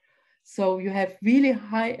higher. So you have really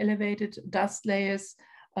high elevated dust layers,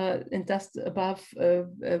 and dust above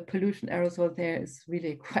pollution aerosol there is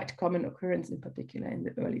really quite common occurrence, in particular in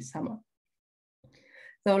the early summer.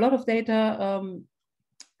 So a lot of data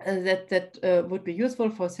that would be useful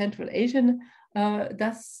for Central Asian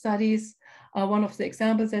dust studies. One of the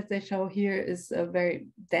examples that they show here is a very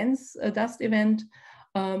dense dust event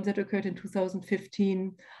that occurred in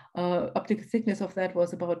 2015. Optical thickness of that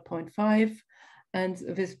was about 0.5. And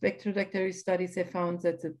with spectrotrajectory studies, they found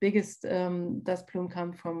that the biggest dust plume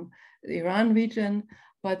come from the Iran region,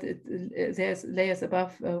 but there's layers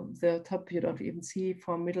above the top you don't even see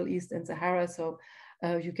from Middle East and Sahara. So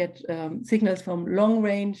you get signals from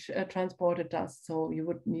long-range transported dust. So you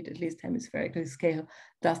would need at least hemispherically scale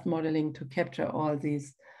dust modeling to capture all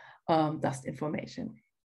these dust information.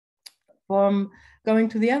 From going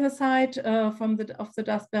to the other side of the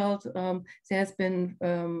dust belt, there has been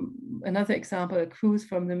another example, a cruise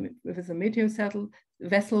with a meteor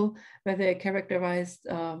vessel where they characterized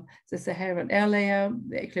the Saharan air layer.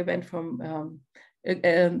 They actually went from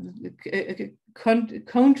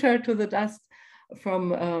counter to the dust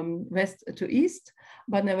from west to east,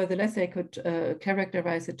 but nevertheless they could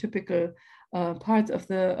characterize the typical parts of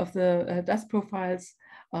the dust profiles.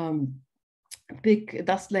 Big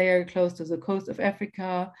dust layer close to the coast of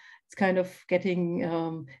Africa. It's kind of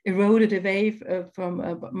getting eroded away from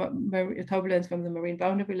turbulence from the marine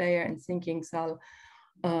boundary layer and sinking south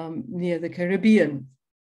near the Caribbean.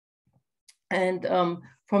 And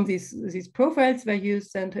from these profiles were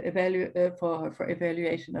used then to evaluate for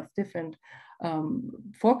evaluation of different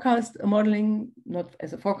forecast modeling, not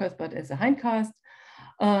as a forecast, but as a hindcast.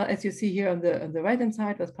 As you see here on the right-hand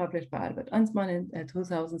side, was published by Albert Ansman in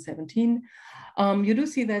 2017. You do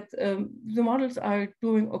see that the models are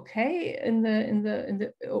doing okay in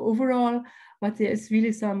the overall, but there is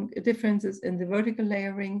really some differences in the vertical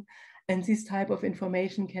layering, and this type of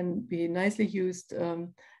information can be nicely used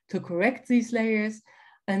to correct these layers.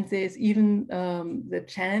 And there's even the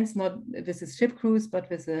chance, not with the ship crews, but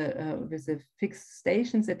with the fixed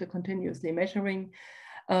stations that are continuously measuring,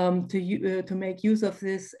 to make use of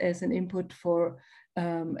this as an input for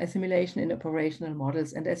assimilation in operational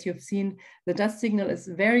models. And as you've seen, the dust signal is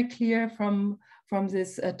very clear from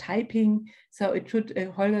this typing. So it should,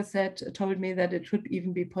 Holger told me that it should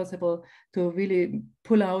even be possible to really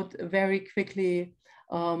pull out very quickly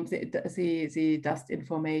the dust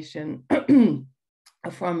information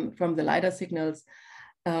from the LiDAR signals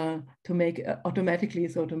to make automatically,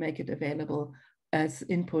 so to make it available as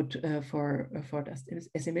input for dust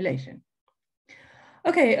assimilation.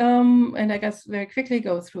 Okay, and I guess very quickly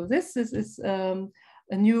go through this. This is a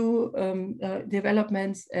new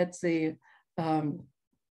developments at the São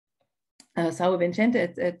Vicente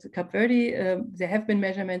at Cape Verde. There have been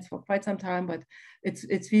measurements for quite some time, but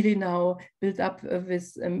it's really now built up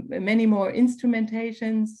with many more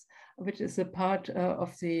instrumentations, which is a part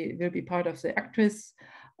will be part of the ACTRIS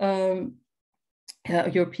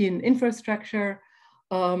European infrastructure,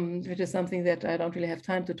 which is something that I don't really have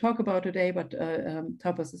time to talk about today, but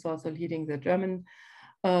TROPOS is also leading the German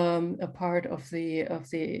a part of the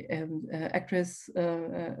ACTRIS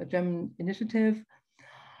German initiative.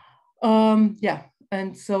 Yeah,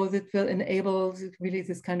 and so that will enable really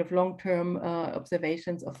this kind of long-term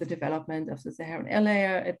observations of the development of the Saharan air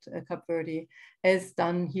layer at Cape Verde, as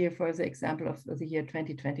done here for the example of the year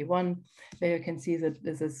 2021, where you can see that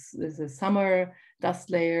this is a summer dust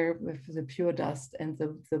layer with the pure dust, and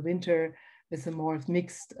the winter with the more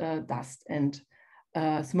mixed dust and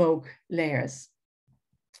smoke layers.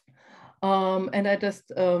 And I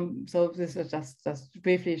just, so this is just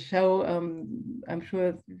briefly show, I'm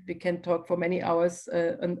sure we can talk for many hours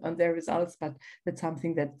on their results, but that's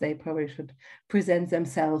something that they probably should present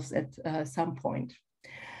themselves at some point.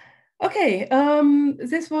 Okay,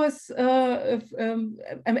 this was, I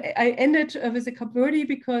ended with the Cape Verde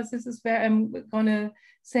because this is where I'm gonna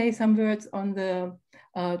say some words on the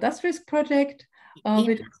dust risk project.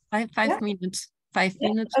 Which, five minutes. 5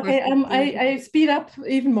 minutes. Okay, I speed up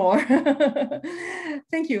even more.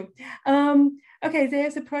 Thank you. Okay,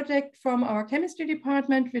 there's a project from our chemistry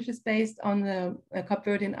department, which is based on the Cape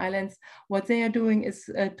Verdean Islands. What they are doing is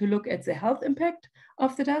to look at the health impact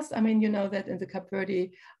of the dust. I mean, you know that in the Cape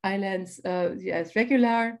Verde Islands, there's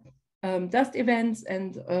regular dust events,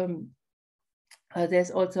 and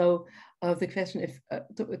there's also the question if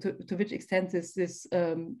to which extent this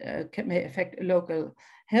may affect local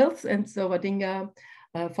health. And so Wadinga,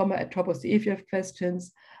 former at TROPOS, if you have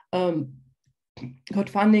questions, got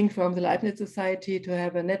funding from the Leibniz Society to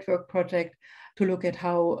have a network project to look at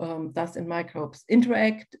how dust and microbes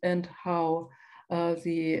interact, and how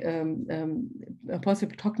the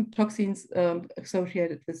possible toxins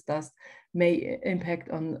associated with dust may impact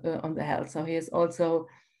on the health. So he is also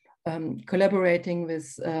collaborating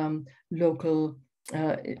with local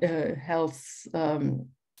health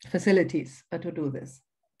facilities to do this.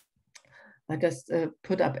 I just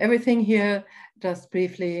put up everything here just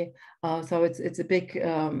briefly. So it's a big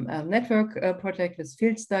network project with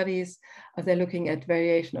field studies. They're looking at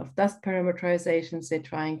variation of dust parameterizations. They're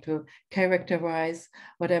trying to characterize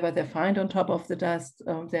whatever they find on top of the dust.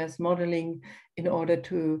 There's modeling in order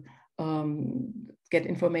to get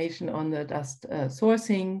information on the dust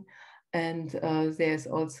sourcing, and there's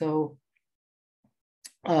also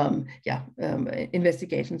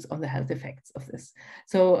investigations on the health effects of this.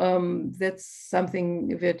 So that's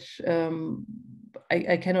something which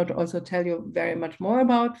I cannot also tell you very much more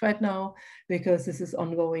about right now, because this is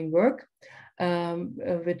ongoing work,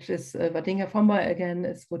 which is Tinga Fomba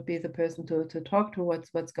again would be the person to talk to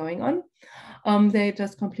what's going on. They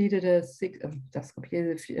just completed a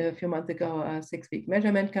few months ago a 6-week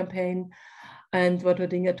measurement campaign, and what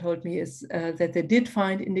Tinga told me is that they did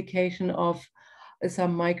find indication of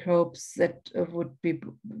some microbes that would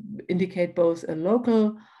indicate both a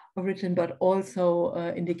local origin, but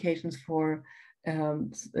also indications for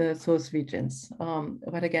source regions.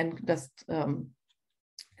 But again, just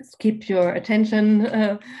keep your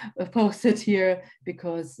attention posted here,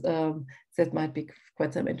 because that might be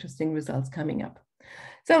quite some interesting results coming up.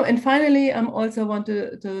 So, and finally, I also want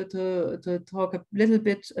to talk a little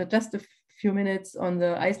bit, just a few minutes, on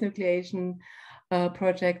the ice nucleation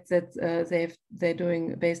project that they're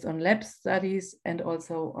doing based on lab studies and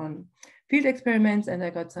also on field experiments. And I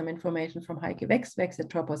got some information from Heike Wex at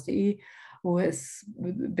TROPOS, who is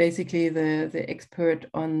basically the expert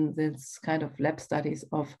on this kind of lab studies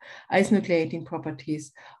of ice nucleating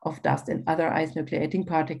properties of dust and other ice nucleating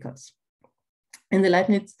particles. In the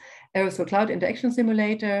Leibniz aerosol cloud interaction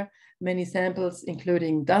simulator, many samples,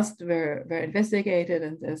 including dust, were investigated,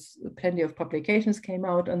 and there's plenty of publications came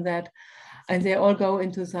out on that. And they all go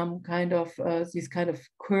into some kind of these kind of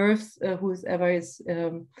curves. Whoever is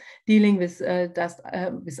dealing with dust,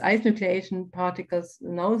 with ice nucleation particles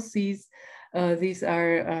now sees these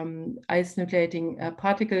are ice nucleating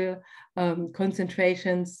particle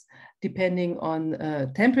concentrations depending on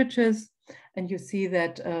temperatures. And you see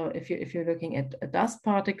that if you're looking at dust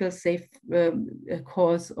particles, they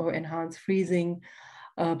cause or enhance freezing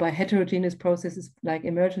by heterogeneous processes like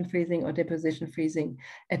immersion freezing or deposition freezing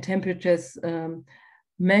at temperatures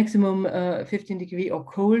maximum 15 degree or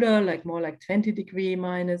colder, like more like 20 degree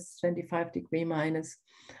minus, 25 degree minus.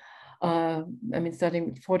 I mean, starting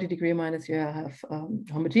with 40 degree minus, you have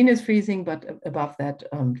homogeneous freezing, but above that,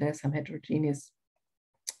 there's some heterogeneous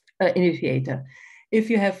initiator. If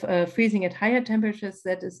you have freezing at higher temperatures,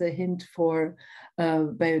 that is a hint for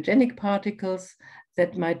biogenic particles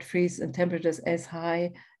that might freeze in temperatures as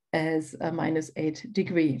high as -8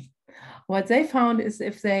 degrees. What they found is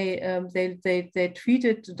if they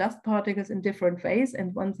treated dust particles in different ways,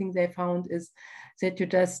 and one thing they found is that you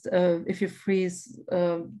just if you freeze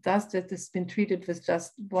dust that has been treated with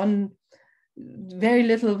just one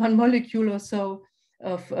molecule or so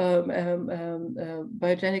of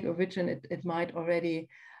biogenic origin, it might already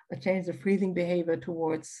change the freezing behavior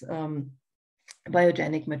towards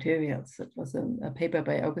biogenic materials. It was a paper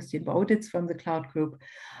by Augustin Bauditz from the Cloud Group.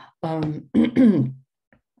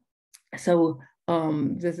 So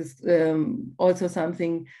this is also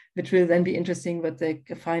something which will then be interesting, what they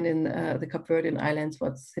find in the Cape Verdean Islands,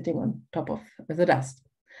 what's sitting on top of the dust.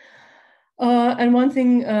 And one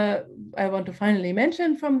thing I want to finally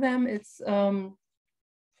mention from them is,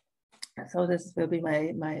 so this will be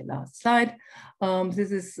my last slide.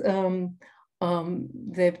 This is,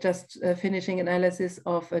 they've just finishing analysis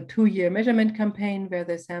of a 2-year measurement campaign where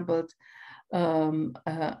they sampled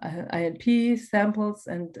INP samples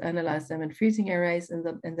and analyzed them in freezing arrays in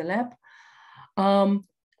the lab.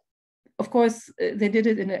 Of course, they did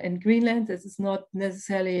it in Greenland. This is not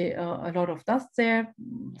necessarily a lot of dust there.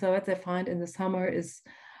 So what they find in the summer is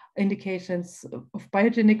indications of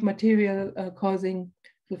biogenic material causing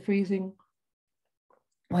the freezing,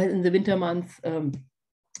 while in the winter months,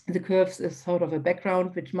 the curves is sort of a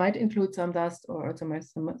background, which might include some dust or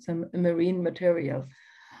some marine material.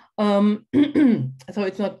 So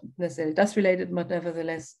it's not necessarily dust related, but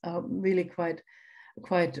nevertheless, really quite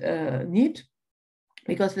neat.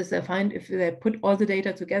 Because this they find, if they put all the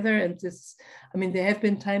data together, and this, I mean, there have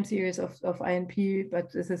been time series of INP,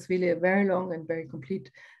 but this is really a very long and very complete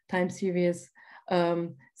time series,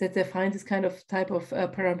 that they find this kind of type of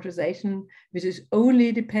parameterization, which is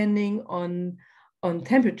only depending on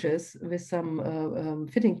temperatures with some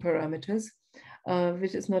fitting parameters,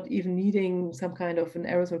 which is not even needing some kind of an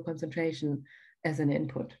aerosol concentration as an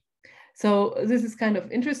input. So this is kind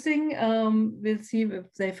of interesting. We'll see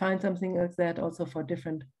if they find something like that also for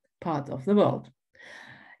different parts of the world.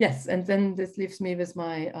 Yes, and then this leaves me with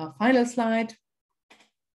my final slide,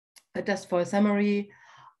 just for a summary.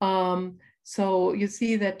 So you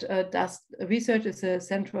see that dust research is a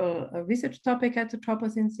central research topic at the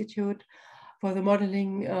TROPOS Institute. For the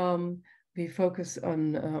modeling, we focus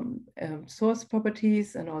on source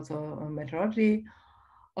properties and also on meteorology.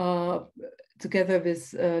 together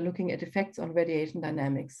with looking at effects on radiation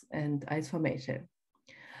dynamics and ice formation.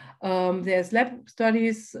 There's lab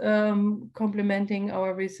studies complementing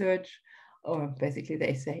our research, or basically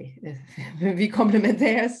they say we complement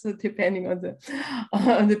theirs, so depending on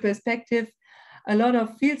the perspective. A lot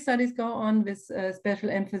of field studies go on with special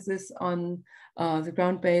emphasis on the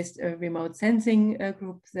ground-based remote sensing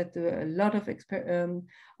groups that do a lot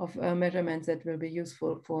of measurements that will be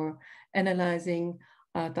useful for analyzing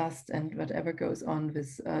dust and whatever goes on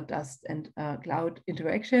with dust and cloud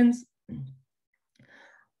interactions.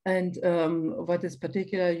 And what is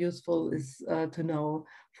particularly useful is to know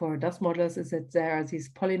for dust modelers is that there are these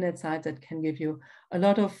polynet sites that can give you a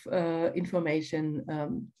lot of information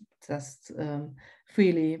just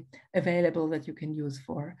freely available that you can use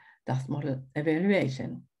for dust model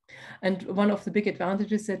evaluation. And one of the big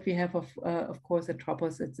advantages that we have of course at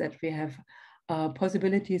TROPOS is that we have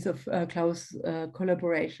possibilities of close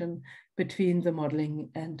collaboration between the modeling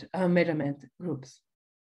and measurement groups.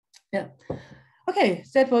 Yeah. Okay,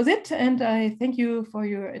 that was it, and I thank you for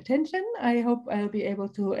your attention. I hope I'll be able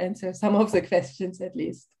to answer some of the questions at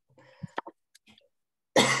least.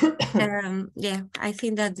 Yeah, I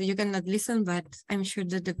think that you cannot listen, but I'm sure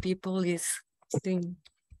that the people is doing,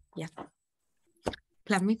 yeah.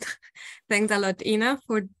 Thanks a lot, Ina,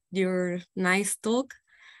 for your nice talk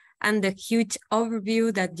and the huge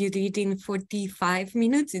overview that you did in 45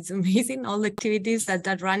 minutes. It's amazing, all the activities that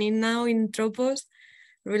are running now in TROPOS.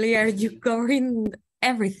 Really, are you covering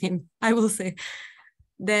everything, I will say.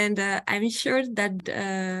 Then I'm sure that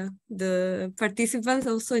the participants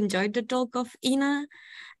also enjoyed the talk of Ina.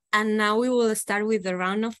 And now we will start with the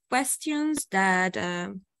round of questions that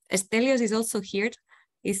Stelios is also here.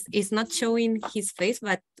 Is not showing his face,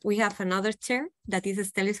 but we have another chair that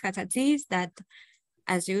is Stelios Hatzatzis that,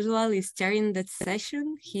 as usual, is chairing the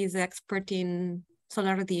session. He's an expert in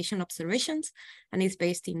solar radiation observations and is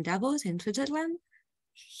based in Davos in Switzerland.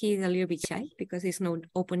 He's a little bit shy because he's not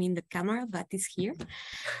opening the camera, but he's here.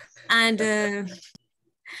 And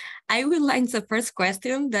I will launch the first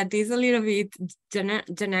question that is a little bit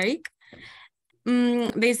generic.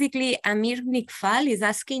 Basically, Amir Nikfal is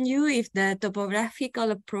asking you if the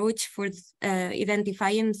topographical approach for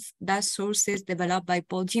identifying dust sources developed by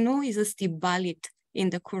Paul Ginu is still valid in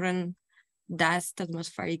the current dust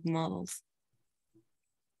atmospheric models.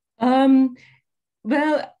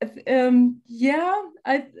 Well, yeah,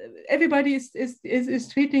 everybody is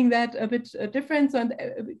treating that a bit different, and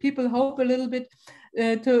people hope a little bit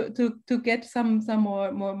to get some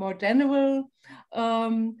more general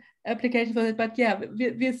application for it. But yeah,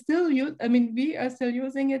 we're still we are still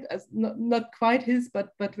using it as not quite his,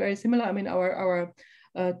 but very similar. I mean, our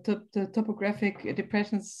topographic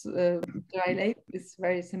depressions dry lake is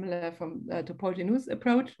very similar to Paul Ginu's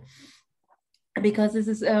approach, because this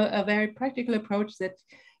is a very practical approach that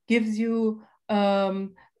gives you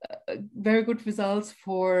very good results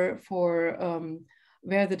for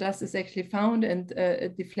where the dust is actually found and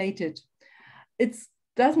deflated. It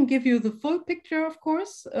doesn't give you the full picture, of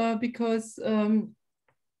course, because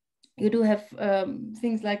you do have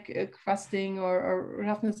things like crusting or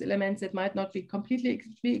roughness elements that might not be completely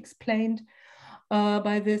explained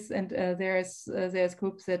by this, and there's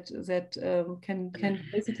groups that can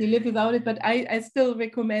basically live without it. But I still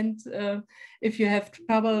recommend, if you have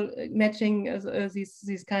trouble matching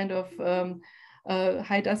these kind of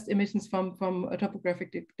high dust emissions from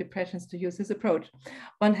topographic depressions, to use this approach.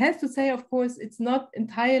 One has to say, of course, it's not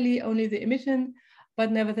entirely only the emission,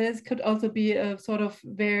 but nevertheless could also be a sort of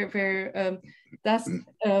where dust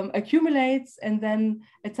accumulates and then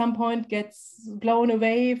at some point gets blown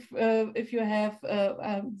away if you have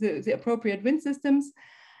the appropriate wind systems.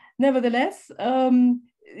 Nevertheless,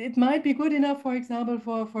 it might be good enough, for example,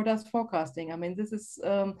 for dust forecasting. I mean, this is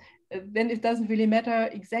then it doesn't really matter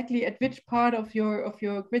exactly at which part of your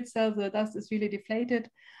grid cell the dust is really deflated.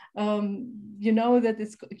 You know that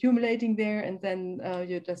it's accumulating there, and then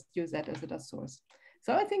you just use that as a dust source.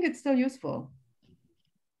 So I think it's still useful.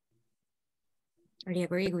 I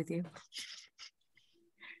agree with you.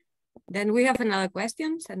 Then we have another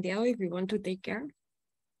question, Santiago, if you want to take care.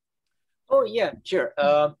 Oh yeah, sure.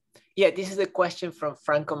 Yeah, this is a question from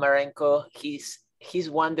Franco Marenco. He's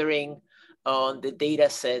wondering on the data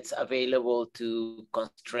sets available to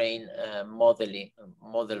constrain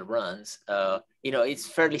model runs. You know, it's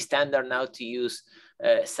fairly standard now to use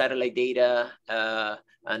satellite data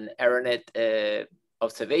and AeroNet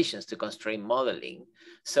observations to constrain modeling.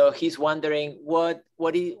 So he's wondering what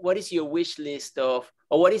is your wish list of,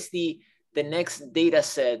 or what is the next data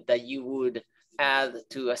set that you would add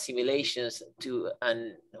to assimilations to,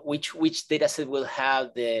 and which data set will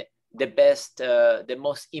have the the best, the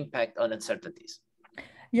most impact on uncertainties?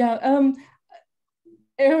 Yeah,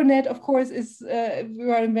 AeroNet, of course, is we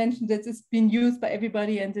already mentioned that it's been used by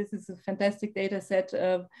everybody, and this is a fantastic data set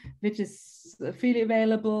which is freely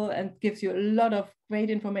available and gives you a lot of great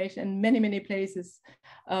information in many, many places.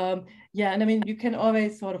 Yeah, and I mean, you can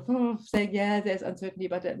always sort of say, yeah, there's uncertainty,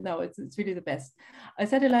 but no, it's really the best. A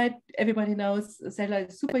satellite, everybody knows, a satellite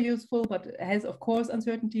is super useful, but has, of course,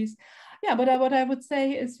 uncertainties. Yeah, but what I would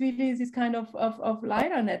say is really this kind of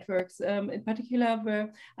LiDAR networks, in particular,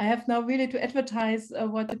 where I have now really to advertise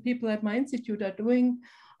what the people at my institute are doing.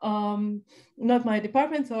 Not my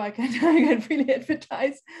department, so I can really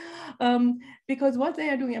advertise, because what they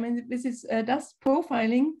are doing, I mean, this is dust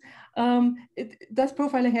profiling. Dust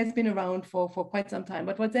profiling has been around for quite some time,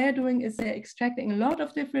 but what they are doing is they're extracting a lot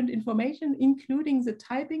of different information, including the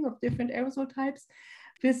typing of different aerosol types,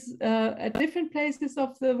 with at different places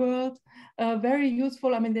of the world, very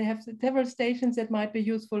useful. I mean, they have several stations that might be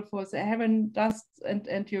useful for Saharan dust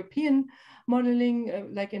and European modeling,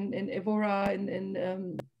 like in Evora,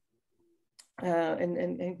 in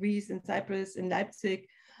Greece, in Cyprus, in Leipzig,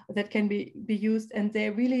 that can be used. And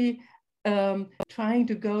they're really trying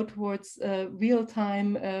to go towards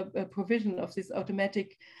real-time provision of this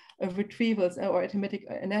automatic retrievals or automatic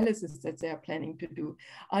analysis that they are planning to do.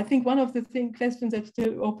 I think one of the questions that's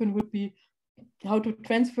still open would be how to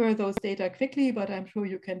transfer those data quickly, but I'm sure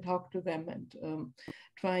you can talk to them and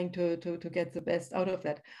trying to get the best out of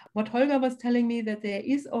that. What Holger was telling me, that there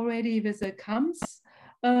is already with a CAMS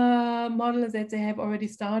model, that they have already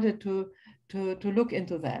started to look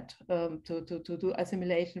into that, to do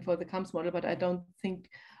assimilation for the CAMS model, but I don't think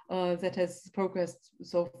that has progressed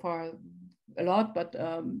so far a lot, but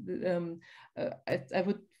I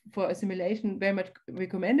would, for assimilation, very much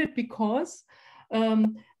recommend it, because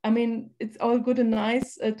I mean, it's all good and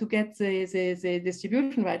nice to get the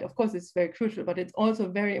distribution right. Of course, it's very crucial, but it's also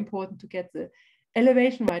very important to get the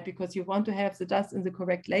elevation right, because you want to have the dust in the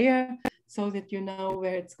correct layer so that you know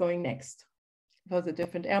where it's going next. So the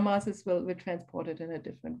different air masses will transport it in a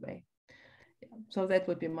different way. Yeah. So that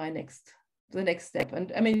would be the next step.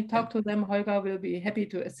 And I mean, talk to them. Holger will be happy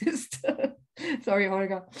to assist. Sorry,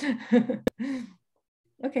 Holger.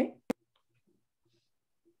 Okay.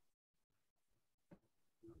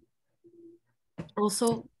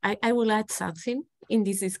 Also, I will add something in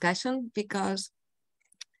this discussion, because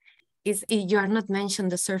you are not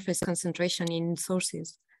mentioned the surface concentration in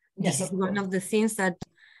sources. Yes, this is one of the things that,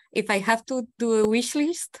 if I have to do a wish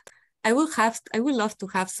list, I would love to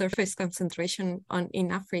have surface concentration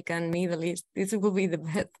in Africa and Middle East. This will be the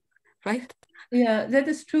best, right? Yeah, that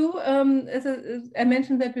is true. As I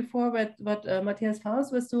mentioned that before, what Matthias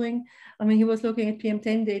Faust was doing. I mean, he was looking at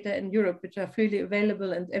PM10 data in Europe, which are freely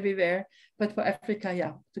available and everywhere. But for Africa,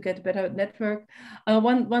 yeah, to get a better network.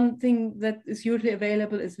 One thing that is usually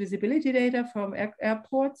available is visibility data from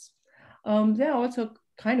airports. They're also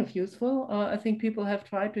kind of useful. I think people have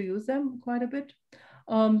tried to use them quite a bit.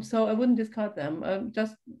 So I wouldn't discard them.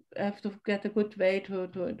 Just have to get a good way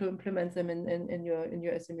to implement them in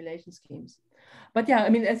your assimilation schemes. But yeah, I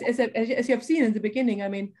mean, as you have seen in the beginning, I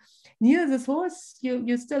mean, near the source,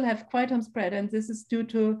 you still have quantum spread, and this is due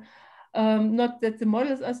to not that the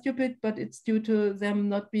models are stupid, but it's due to them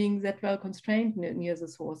not being that well constrained near the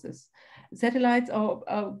sources. Satellites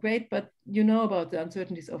are great, but you know about the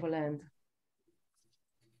uncertainties over land.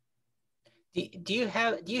 Do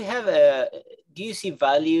you see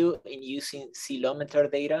value in using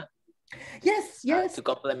ceilometer data? Yes. To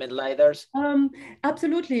complement LiDARs?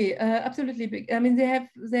 Absolutely. I mean,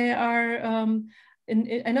 they are.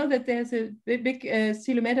 I know that there's a big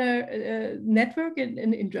ceilometer network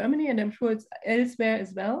in Germany, and I'm sure it's elsewhere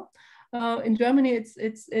as well. In Germany,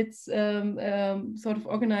 it's sort of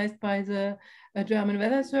organized by the German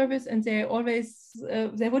Weather Service, and they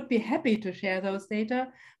would be happy to share those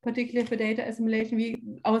data, particularly for data assimilation. We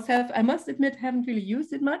ourselves, I must admit, haven't really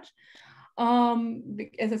used it much.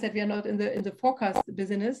 As I said, we are not in the forecast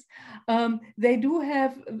business. They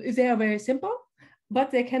are very simple,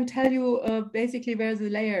 but they can tell you basically where the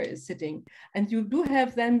layer is sitting. And you do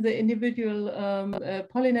have then the individual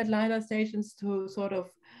Polynet LiDAR stations to sort of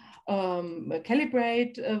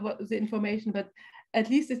calibrate the information, but at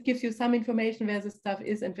least it gives you some information where the stuff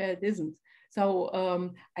is and where it isn't. So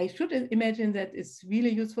I should imagine that it's really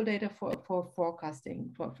useful data for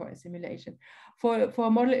forecasting, for assimilation. For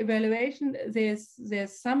model evaluation,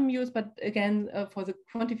 there's some use, but again, for the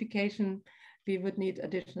quantification, we would need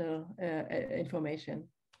additional information,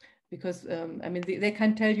 because I mean, they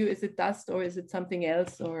can tell you, is it dust or is it something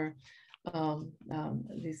else, or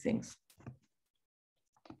these things.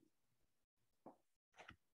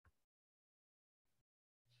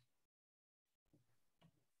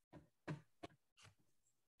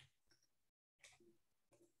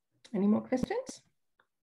 Any more questions?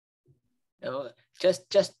 No,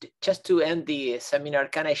 just to end the seminar,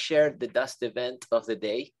 can I share the dust event of the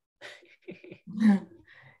day?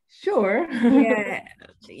 Sure. Yeah,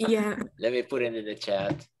 yeah. Let me put it in the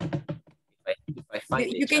chat. If I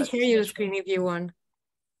find You can share your screen if you want.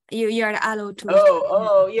 You are allowed to.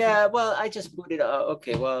 Oh, yeah. Well, I just put it.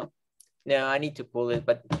 Okay. Well, no, I need to pull it,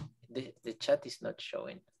 but the chat is not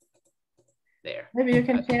showing. There. Maybe you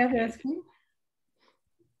can share the screen.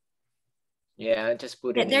 Yeah, I just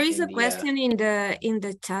put it. There is a question in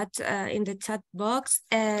the chat box.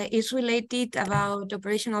 It's related about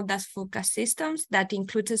operational dust forecast systems that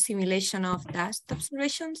includes a simulation of dust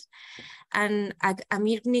observations. And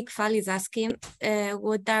Amir Nikfal is asking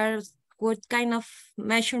what kind of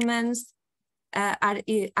measurements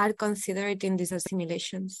are considered in these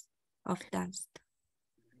simulations of dust.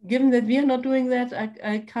 Given that we are not doing that,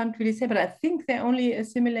 I can't really say, but I think they only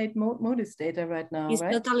assimilate MODIS data right now, It's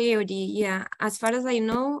right? totally OD, yeah. As far as I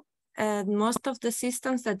know, most of the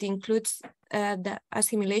systems that includes the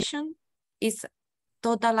assimilation is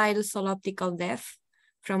total aerosol optical depth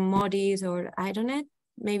from MODIS or IronNet,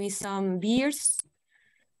 maybe some beers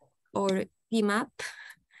or PMAP,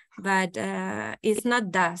 but it's not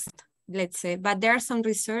dust, let's say. But there are some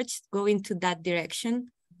research going to that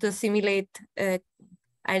direction to simulate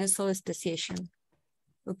aerosol speciation.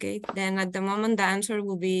 Okay, then at the moment the answer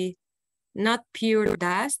will be not pure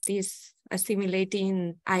dust, is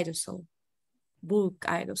assimilating aerosol, bulk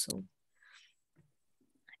aerosol.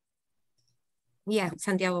 Yeah,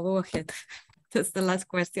 Santiago, go ahead. That's the last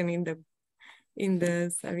question in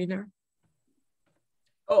the seminar.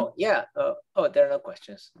 Oh yeah. Oh, there are no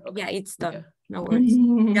questions. Okay. Yeah, it's done. Yeah. No worries.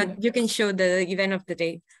 You can show the event of the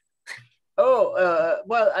day. Oh,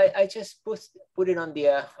 well, I just put it on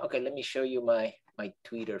the, okay, let me show you my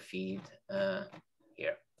Twitter feed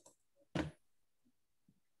here.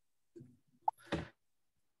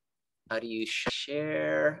 How do you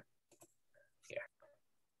share? Here.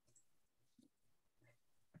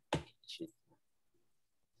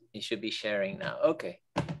 It should be sharing now. Okay.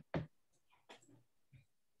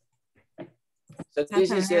 So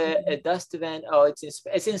this is a dust event. Oh,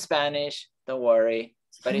 it's in Spanish. Don't worry.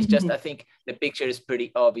 But it's just, I think the picture is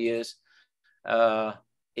pretty obvious.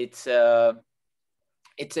 It's a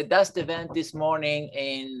dust event this morning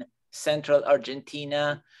in central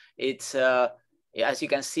Argentina. It's, as you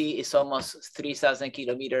can see, it's almost 3,000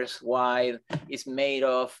 kilometers wide. It's made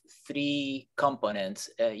of 3 components.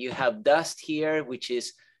 You have dust here, which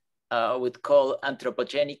is would call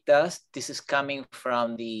anthropogenic dust. This is coming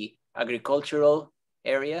from the agricultural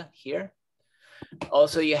area here.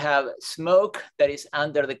 Also, you have smoke that is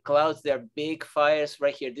under the clouds. There are big fires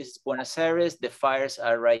right here. This is Buenos Aires. The fires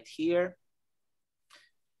are right here.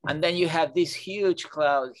 And then you have this huge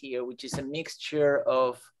cloud here, which is a mixture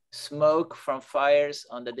of smoke from fires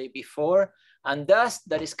on the day before and dust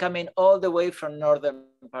that is coming all the way from northern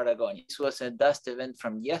Patagonia. This was a dust event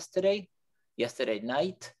from yesterday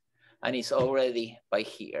night, and it's already by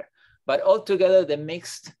here. But altogether, the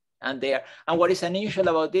mixed and there. And what is unusual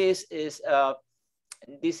about this is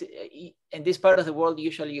in this part of the world,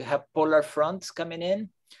 usually you have polar fronts coming in.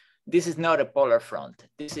 This is not a polar front.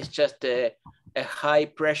 This is just a high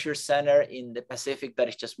pressure center in the Pacific that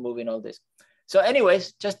is just moving all this. So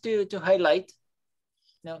anyways, just to highlight,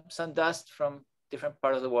 you know, some dust from different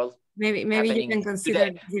parts of the world. Maybe you can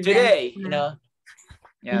consider today, you know.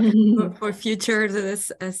 Yeah. for future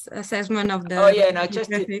assessment of the. Oh yeah, no,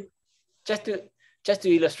 just to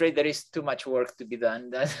illustrate there is too much work to be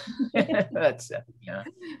done. That's yeah.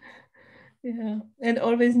 Yeah, and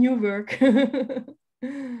always new work.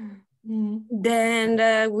 Then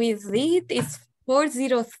with it's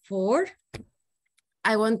 404.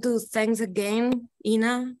 I want to thank again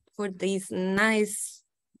Ina for this nice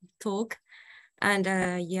talk, and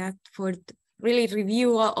yeah, for really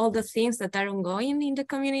review all the things that are ongoing in the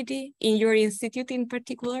community, in your institute in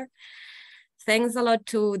particular. Thanks a lot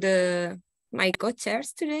to my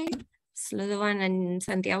co-chairs today, Slodovan and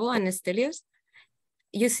Santiago and Stelios.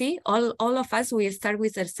 You see, all of us, we start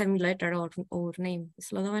with the same letter or name,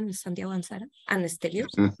 Slodovan, Santiago, and Sarah, and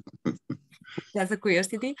Stelios. That's a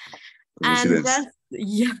curiosity.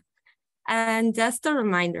 And just a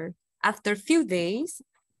reminder, after a few days,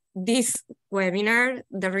 this webinar,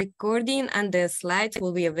 the recording and the slides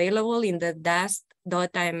will be available in the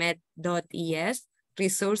dust.imet.es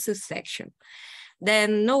resources section.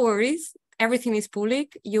 Then no worries, everything is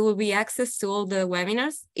public. You will be access to all the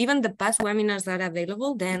webinars, even the past webinars that are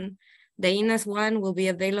available. Then the INDust one will be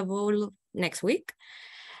available next week.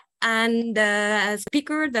 And the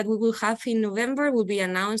speaker that we will have in November will be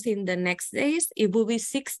announced in the next days. It will be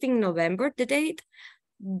 16 November, the date.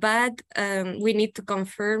 but we need to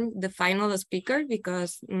confirm the final speaker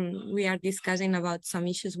because we are discussing about some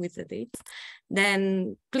issues with the dates.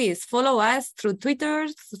 Then please follow us through Twitter,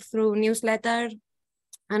 through newsletter,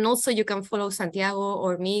 and also you can follow Santiago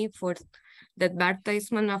or me for the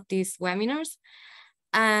advertisement of these webinars.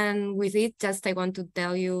 And with it, just I want to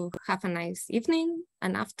tell you, have a nice evening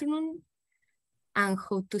and afternoon, and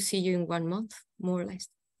hope to see you in 1 month, more or less.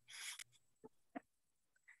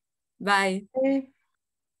 Bye. Okay.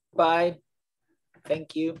 Bye.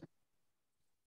 Thank you.